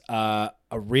is a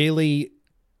really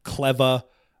clever,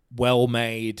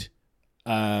 well-made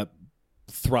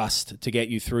thrust to get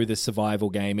you through the survival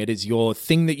game. It is your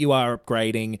thing that you are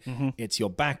upgrading. It's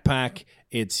your backpack.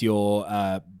 It's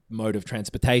your mode of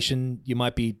transportation, you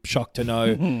might be shocked to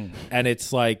know. And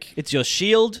it's like... it's your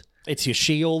shield. It's your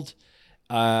shield.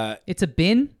 It's a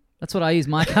bin. That's what I use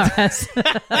my car as.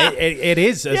 It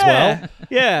is as Yeah. well.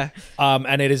 Yeah.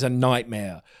 And it is a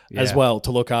nightmare as Yeah. well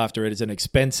to look after. It is an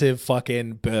expensive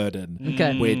fucking burden,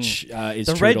 Okay. which is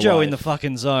The true to rego in the life.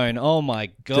 fucking zone. Oh my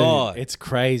Dude, god. it's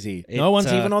crazy. No one's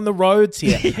It's, even on the roads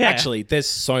here. Yeah. Actually, there's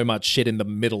so much shit in the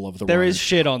middle of the road. There is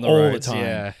shit on the all roads, the time.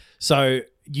 yeah. So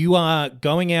you are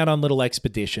going out on little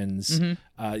expeditions.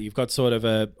 Mm-hmm. You've got sort of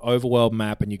a overworld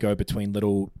map, and you go between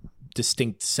little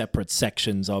distinct separate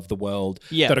sections of the world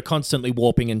Yeah. that are constantly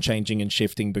warping and changing and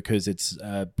shifting because it's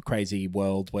a crazy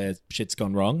world where shit's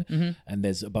gone wrong and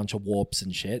there's a bunch of warps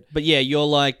and shit. But yeah,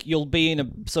 you'll be in a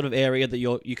sort of area that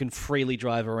you can freely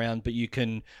drive around, but you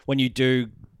can, when you do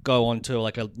go onto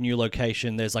like a new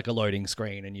location, there's like a loading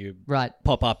screen and you Right.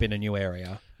 pop up in a new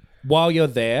area. While you're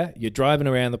there, you're driving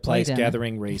around the place down.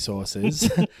 gathering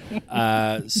resources.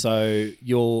 So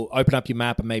you'll open up your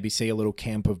map and maybe see a little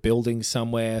camp of buildings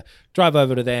somewhere. Drive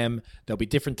over to them. There'll be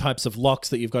different types of locks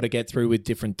that you've got to get through with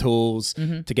different tools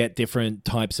to get different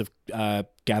types of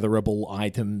gatherable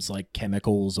items like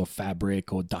chemicals or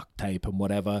fabric or duct tape and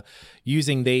whatever.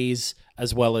 Using these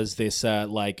as well as this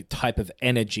like type of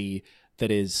energy that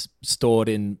is stored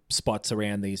in spots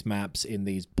around these maps in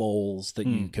these balls that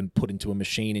you can put into a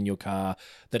machine in your car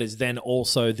that is then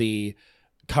also the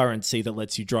currency that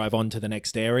lets you drive on to the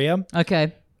next area.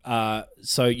 Okay.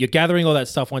 So you're gathering all that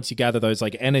stuff. Once you gather those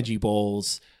like energy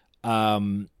balls,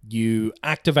 you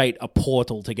activate a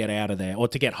portal to get out of there or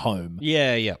to get home.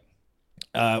 Yeah, yeah.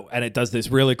 And it does this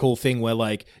really cool thing where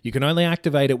like you can only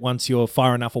activate it once you're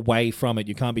far enough away from it.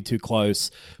 You can't be too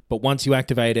close. But once you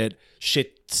activate it,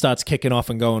 shit starts kicking off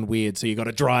and going weird. So you got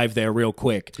to drive there real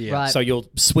quick. Yeah. Right. So you'll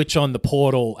switch on the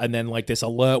portal and then like this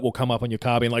alert will come up on your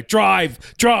car being like, drive.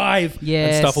 And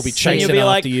Yes. stuff will be And And chasing you'll be after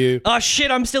like, you. oh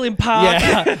shit, I'm still in park.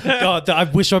 Yeah. God, I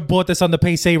wish I bought this on the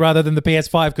PC rather than the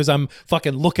PS5 because I'm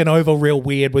fucking looking over real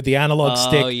weird with the analog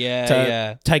stick yeah, to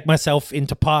yeah. take myself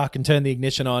into park and turn the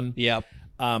ignition on. Yep.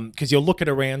 Because you're looking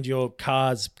around your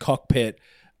car's cockpit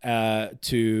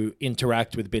to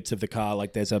interact with bits of the car.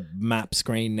 Like there's a map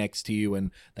screen next to you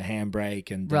and the handbrake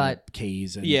and the Right.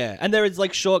 keys and Yeah, and there is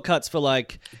like shortcuts for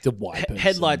like the wipers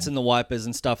headlights and the wipers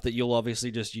and stuff that you'll obviously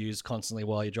just use constantly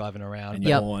while you're driving around. and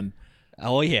your Yep. horn.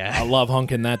 Oh I yeah. love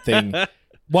honking that thing.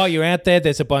 While you're out there,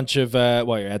 there's a bunch of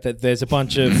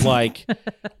like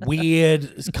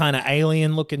weird kind of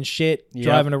alien looking shit Yep.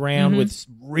 driving around with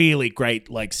really great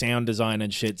like sound design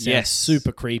and shit. Sounds Yes.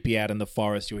 super creepy out in the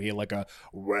forest. You'll hear like a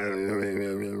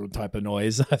type of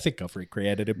noise. I think I've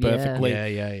recreated it Yeah. perfectly.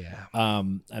 Yeah.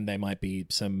 And they might be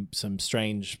some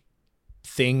strange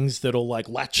things that'll like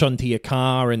latch onto your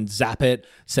car and zap it,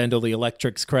 send all the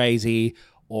electrics crazy,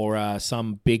 or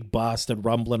some big bastard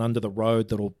rumbling under the road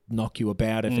that'll knock you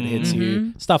about if it hits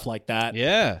you, stuff like that.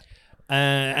 Yeah.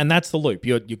 And that's the loop.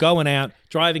 You're going out,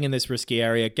 driving in this risky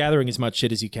area, gathering as much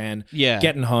shit as you can, Yeah.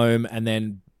 getting home, and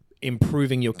then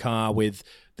improving your car with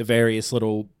the various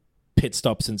little pit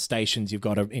stops and stations you've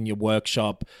got in your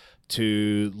workshop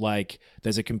to like,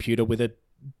 there's a computer with a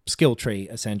skill tree,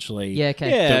 essentially. Yeah, okay.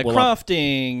 Yeah, that will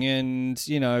crafting and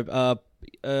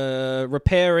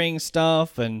repairing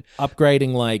stuff and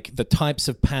upgrading like the types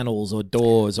of panels or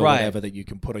doors or Right. whatever that you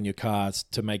can put on your cars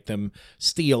to make them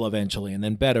steel eventually and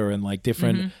then better, and like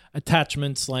different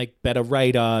attachments like better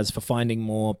radars for finding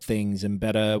more things and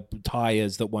better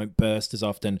tires that won't burst as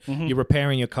often. You're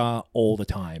repairing your car all the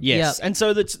time. yes. Yep. And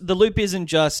so the loop isn't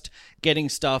just getting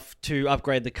stuff to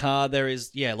upgrade the car. There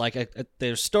is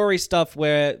there's story stuff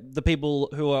where the people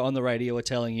who are on the radio are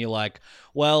telling you like,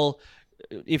 well,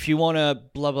 if you want to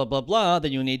blah, blah, blah, blah,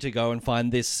 then you'll need to go and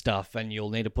find this stuff and you'll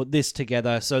need to put this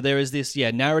together. So there is this,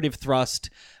 narrative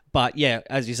thrust. But yeah,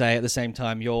 as you say, at the same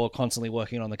time, you're constantly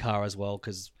working on the car as well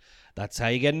because that's how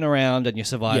you're getting around and you're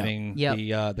surviving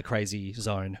the crazy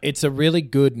zone. It's a really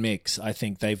good mix. I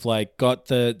think they've like got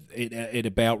it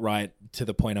about right to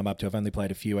the point I'm up to. I've only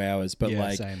played a few hours, but Yeah,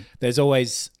 like same. there's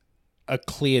always a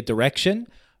clear direction,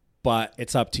 but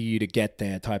it's up to you to get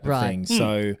there type of Right. thing.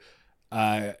 So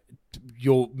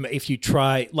if you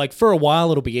try, like for a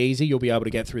while it'll be easy, you'll be able to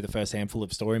get through the first handful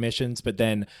of story missions, but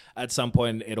then at some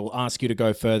point it'll ask you to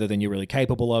go further than you're really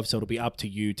capable of, so it'll be up to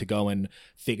you to go and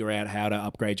figure out how to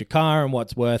upgrade your car and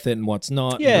what's worth it and what's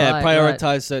not. Yeah, Right,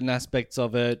 prioritize certain aspects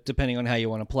of it depending on how you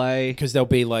want to play. Because there'll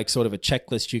be like sort of a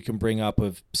checklist you can bring up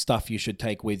of stuff you should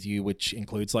take with you, which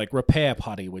includes like repair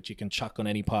putty, which you can chuck on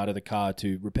any part of the car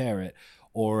to repair it,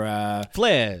 or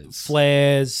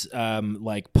flares,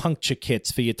 like puncture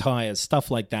kits for your tires, stuff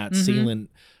like that, sealant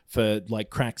for like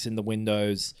cracks in the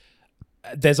windows.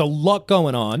 There's a lot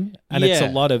going on, and it's a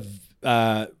Yeah. lot of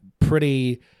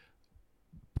pretty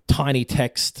tiny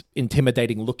text,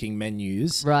 intimidating looking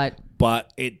menus. Right.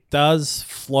 but it does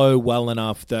flow well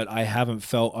enough that I haven't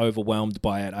felt overwhelmed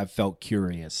by it. I've felt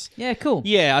curious. Yeah, cool.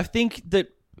 Yeah, I think that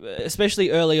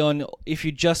especially early on, if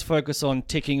you just focus on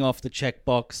ticking off the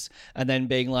checkbox and then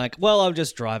being like, well, I'll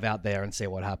just drive out there and see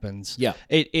what happens. Yeah.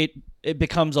 It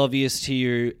becomes obvious to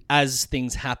you as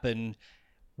things happen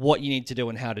what you need to do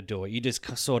and how to do it. You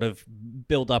just sort of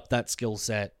build up that skill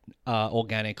set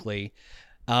organically.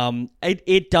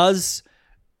 It does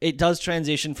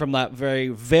transition from that very,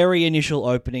 very initial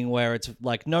opening where it's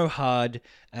like no hard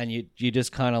and you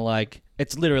just kind of like,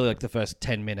 it's literally like the first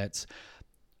 10 minutes.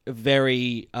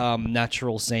 Very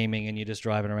natural seeming and you're just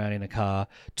driving around in a car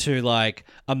to like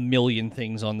a million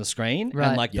things on the screen. Right.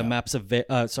 And like the maps are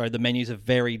the menus are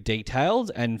very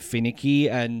detailed and finicky,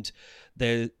 and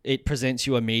it presents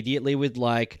you immediately with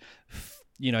like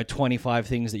 25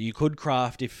 things that you could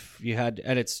craft if you had,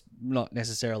 and it's not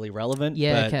necessarily relevant.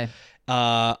 Yeah, but, okay.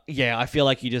 I feel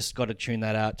like you just got to tune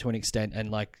that out to an extent and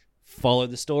like follow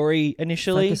the story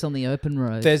initially. Focus on the open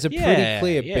road. There's a pretty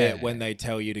clear yeah. bit when they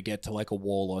tell you to get to like a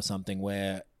wall or something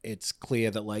where it's clear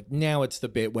that like now it's the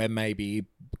bit where maybe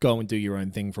go and do your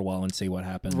own thing for a while and see what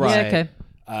happens. Right. Yeah,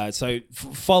 okay. So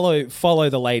follow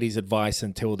the lady's advice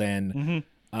until then.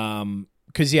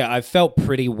 Because I felt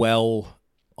pretty well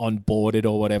onboarded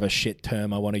or whatever shit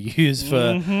term I want to use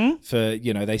for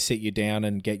they sit you down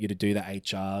and get you to do the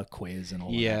HR quiz and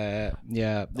all that.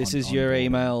 Yeah. This is your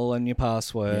email and your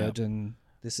password, and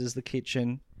this is the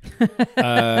kitchen. This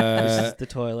is the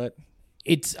toilet.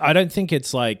 I don't think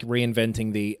it's like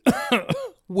reinventing the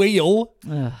wheel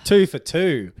 2 for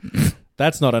 2.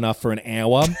 That's not enough for an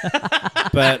hour.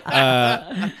 But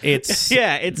it's...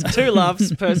 Yeah, it's 2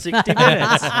 laughs per 60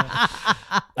 minutes.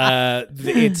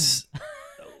 It's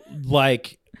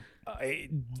like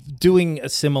doing a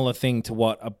similar thing to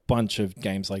what a bunch of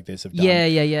games like this have done.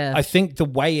 Yeah. I think the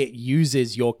way it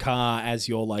uses your car as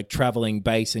your like traveling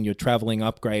base and your traveling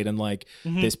upgrade and like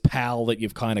this pal that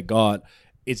you've kind of got,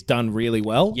 it's done really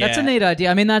well. That's a neat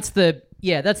idea. I mean, that's the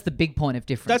big point of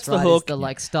difference. That's the right? hook. Is the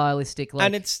like stylistic, like,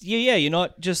 And it's you're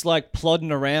not just like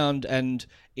plodding around and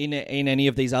in any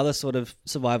of these other sort of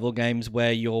survival games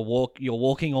where you're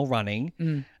walking or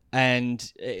running. And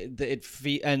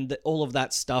all of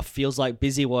that stuff feels like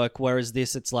busy work, whereas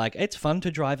this, it's like, it's fun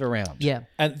to drive around. yeah.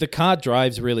 And the car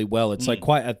drives really well. It's like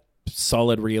quite a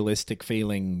solid, realistic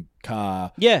feeling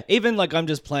car. Yeah, even like I'm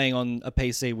just playing on a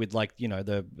PC with like,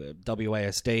 the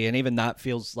WASD, and even that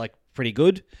feels like pretty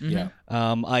good. Yeah.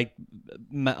 I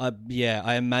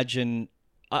imagine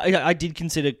I did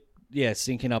consider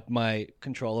syncing up my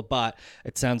controller, but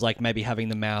it sounds like maybe having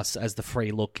the mouse as the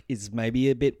free look is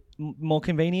maybe a bit more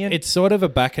convenient. It's sort of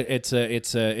it's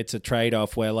a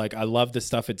trade-off where like I love the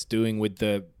stuff it's doing with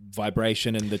the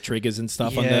vibration and the triggers and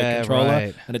stuff on the controller,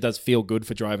 right. and it does feel good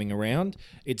for driving around.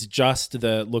 It's just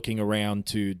the looking around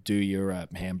to do your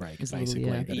handbrake It's a basically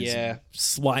little, that is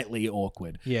slightly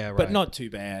awkward. Yeah, right. But not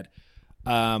too bad.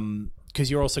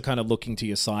 Because you're also kind of looking to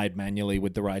your side manually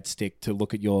with the right stick to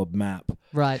look at your map.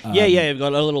 Right. You've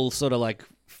got a little sort of like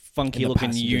funky In the looking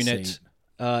passenger unit seat.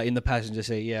 In the passenger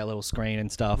seat. Yeah, a little screen and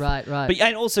stuff. Right. But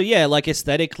and also, like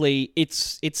aesthetically,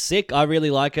 it's sick. I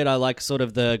really like it. I like sort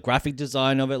of the graphic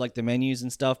design of it, like the menus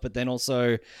and stuff. But then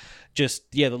also,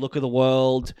 just the look of the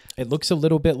world. It looks a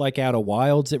little bit like Outer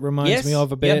Wilds. It reminds me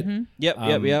of a bit.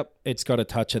 Yep. It's got a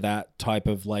touch of that type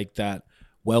of like that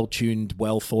well-tuned,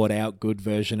 well-thought-out, good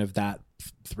version of that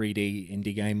 3D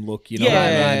indie game look. You know what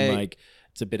I mean? Like,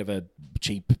 it's a bit of a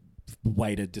cheap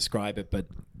way to describe it, but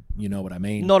you know what I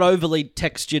mean. Not overly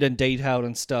textured and detailed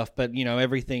and stuff, but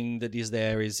everything that is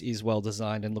there is well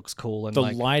designed and looks cool. And the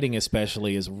lighting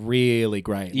especially is really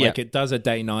great. Yeah. Like it does a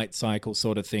day-night cycle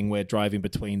sort of thing where driving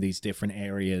between these different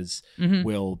areas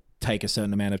will take a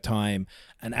certain amount of time.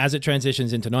 And as it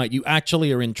transitions into night, you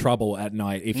actually are in trouble at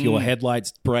night. If your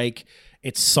headlights break,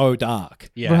 it's so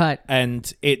dark. Yeah. Right.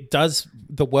 And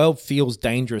the world feels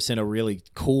dangerous in a really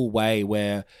cool way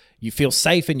where you feel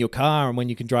safe in your car and when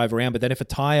you can drive around. But then if a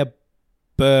tire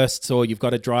bursts or you've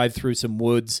got to drive through some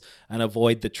woods and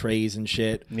avoid the trees and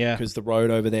shit because the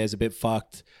road over there is a bit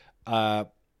fucked,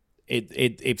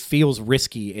 it feels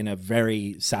risky in a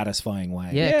very satisfying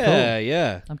way. Yeah, cool.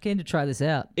 Yeah. I'm keen to try this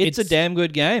out. It's a damn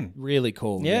good game. Really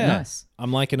cool. Yeah. Nice.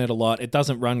 I'm liking it a lot. It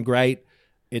doesn't run great.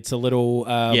 It's a little...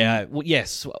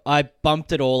 yes. I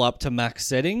bumped it all up to max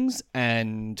settings,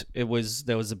 and there was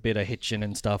a bit of hitching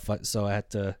and stuff, so I had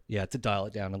to dial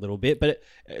it down a little bit. But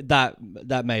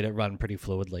that made it run pretty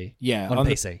fluidly. Yeah, on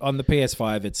PC. On the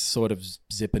PS5, it's sort of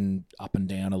zipping up and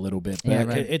down a little bit, but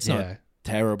it's not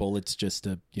terrible. It's just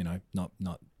not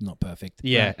perfect.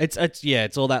 Yeah,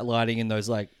 it's all that lighting and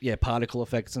those particle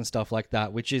effects and stuff like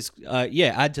that, which is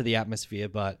add to the atmosphere,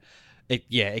 but.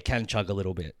 it can chug a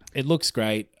little bit. It looks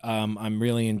great. I'm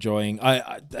really enjoying.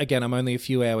 Again, I'm only a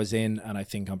few hours in, and I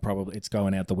think it's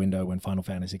going out the window when Final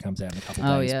Fantasy comes out in a couple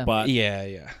of days. Yeah. But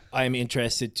Yeah. I'm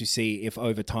interested to see if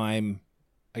over time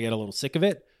I get a little sick of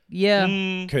it. Yeah.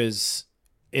 Because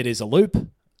it is a loop,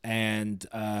 and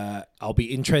I'll be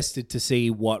interested to see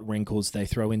what wrinkles they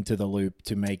throw into the loop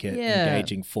to make it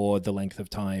engaging for the length of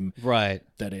time Right.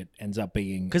 that it ends up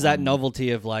being. Because that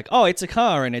novelty of like, oh, it's a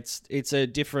car and it's a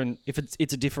different, if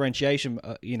it's a differentiation,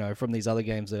 from these other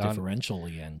games that aren't.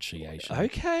 Differentiation.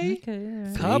 Okay.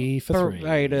 yeah. 3 for 3.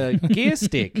 Carburetor gear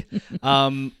stick.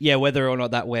 Whether or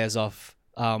not that wears off.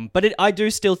 But I do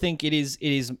still think it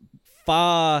is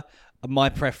far my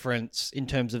preference in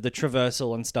terms of the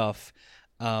traversal and stuff.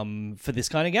 For this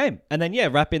kind of game, and then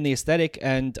wrap in the aesthetic,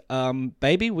 and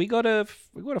baby, we got a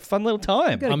fun little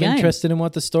time. game. I'm interested in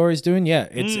what the story's doing. Yeah,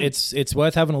 it's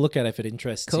worth having a look at if it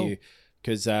interests you,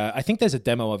 because I think there's a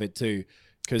demo of it too.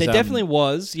 Because There definitely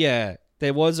was, there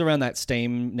was around that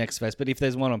Steam Next Fest, but if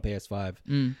there's one on PS5,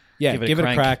 give it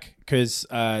a crack, because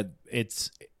it's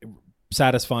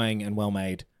satisfying and well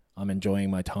made. I'm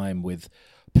enjoying my time with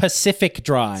Pacific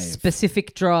Drive.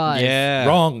 Specific Drive. Yeah,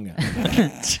 Wrong.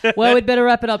 Well, we'd better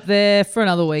wrap it up there for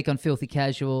another week on Filthy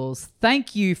Casuals.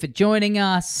 Thank you for joining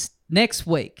us. Next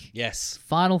week, yes,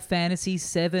 Final Fantasy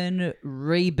VII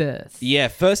Rebirth. Yeah,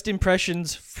 first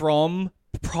impressions from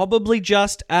probably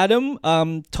just Adam.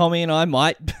 Tommy and I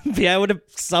might be able to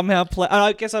somehow play.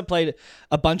 I guess I played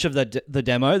a bunch of the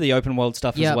demo, the open world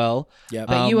stuff as well. Yeah,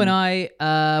 But you and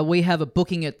I, we have a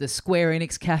booking at the Square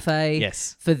Enix Cafe.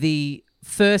 Yes. For the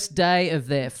first day of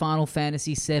their Final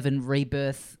Fantasy VII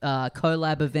Rebirth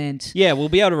collab event. Yeah, we'll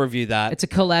be able to review that. It's a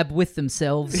collab with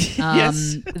themselves.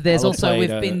 Yes. There's I'll also, play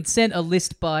we've it, been sent a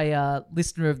list by a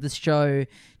listener of the show,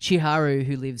 Chiharu,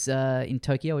 who lives in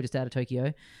Tokyo, or just out of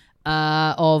Tokyo,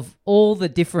 of all the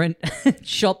different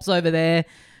shops over there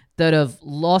that have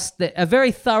lost a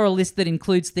very thorough list that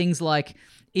includes things like,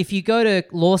 if you go to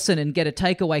Lawson and get a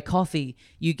takeaway coffee,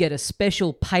 you get a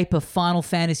special paper Final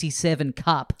Fantasy VII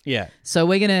cup. Yeah. So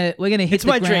we're gonna hit It's the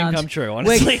my ground. dream come true,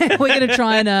 honestly. We're gonna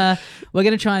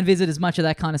try and visit as much of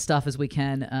that kind of stuff as we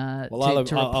can to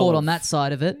report on that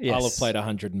side of it. Yes. I'll have played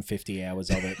 150 hours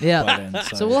of it. Yeah. By then,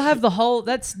 So we'll have the whole.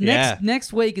 That's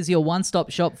next week is your one-stop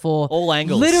shop for all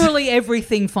angles, literally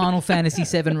everything Final Fantasy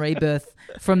VII Rebirth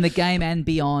from the game and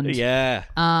beyond. Yeah.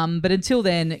 But until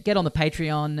then, get on the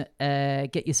Patreon.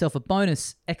 Get yourself a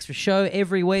bonus extra show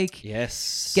every week.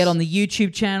 Yes. Get on the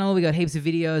YouTube channel. We got heaps of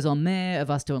videos on there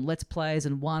of us doing Let's Plays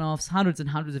and one-offs. Hundreds and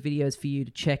hundreds of videos for you to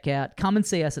check out. Come and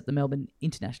see us at the Melbourne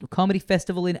International Comedy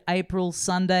Festival in April,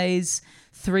 Sundays,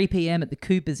 3 p.m. at the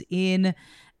Cooper's Inn.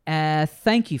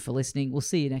 Thank you for listening. We'll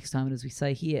see you next time. And as we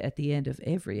say here at the end of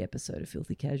every episode of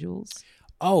Filthy Casuals.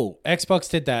 Oh, Xbox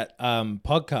did that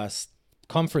podcast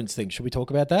conference thing. Should we talk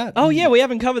about that? Oh, yeah, we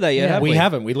haven't covered that yet, have we? We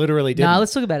haven't. We literally didn't. Nah,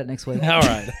 let's talk about it next week. All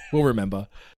right. We'll remember.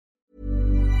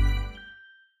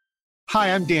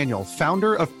 Hi, I'm Daniel,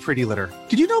 founder of Pretty Litter.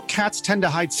 Did you know cats tend to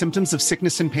hide symptoms of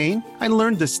sickness and pain? I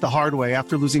learned this the hard way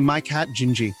after losing my cat,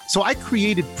 Gingy. So I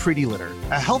created Pretty Litter,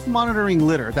 a health monitoring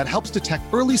litter that helps detect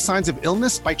early signs of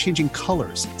illness by changing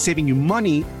colors, saving you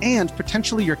money and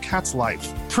potentially your cat's life.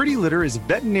 Pretty Litter is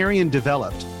veterinarian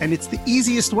developed, and it's the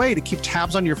easiest way to keep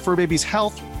tabs on your fur baby's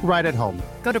health right at home.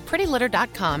 Go to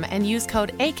prettylitter.com and use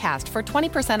code ACAST for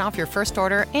 20% off your first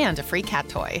order and a free cat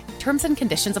toy. Terms and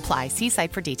conditions apply. See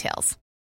site for details.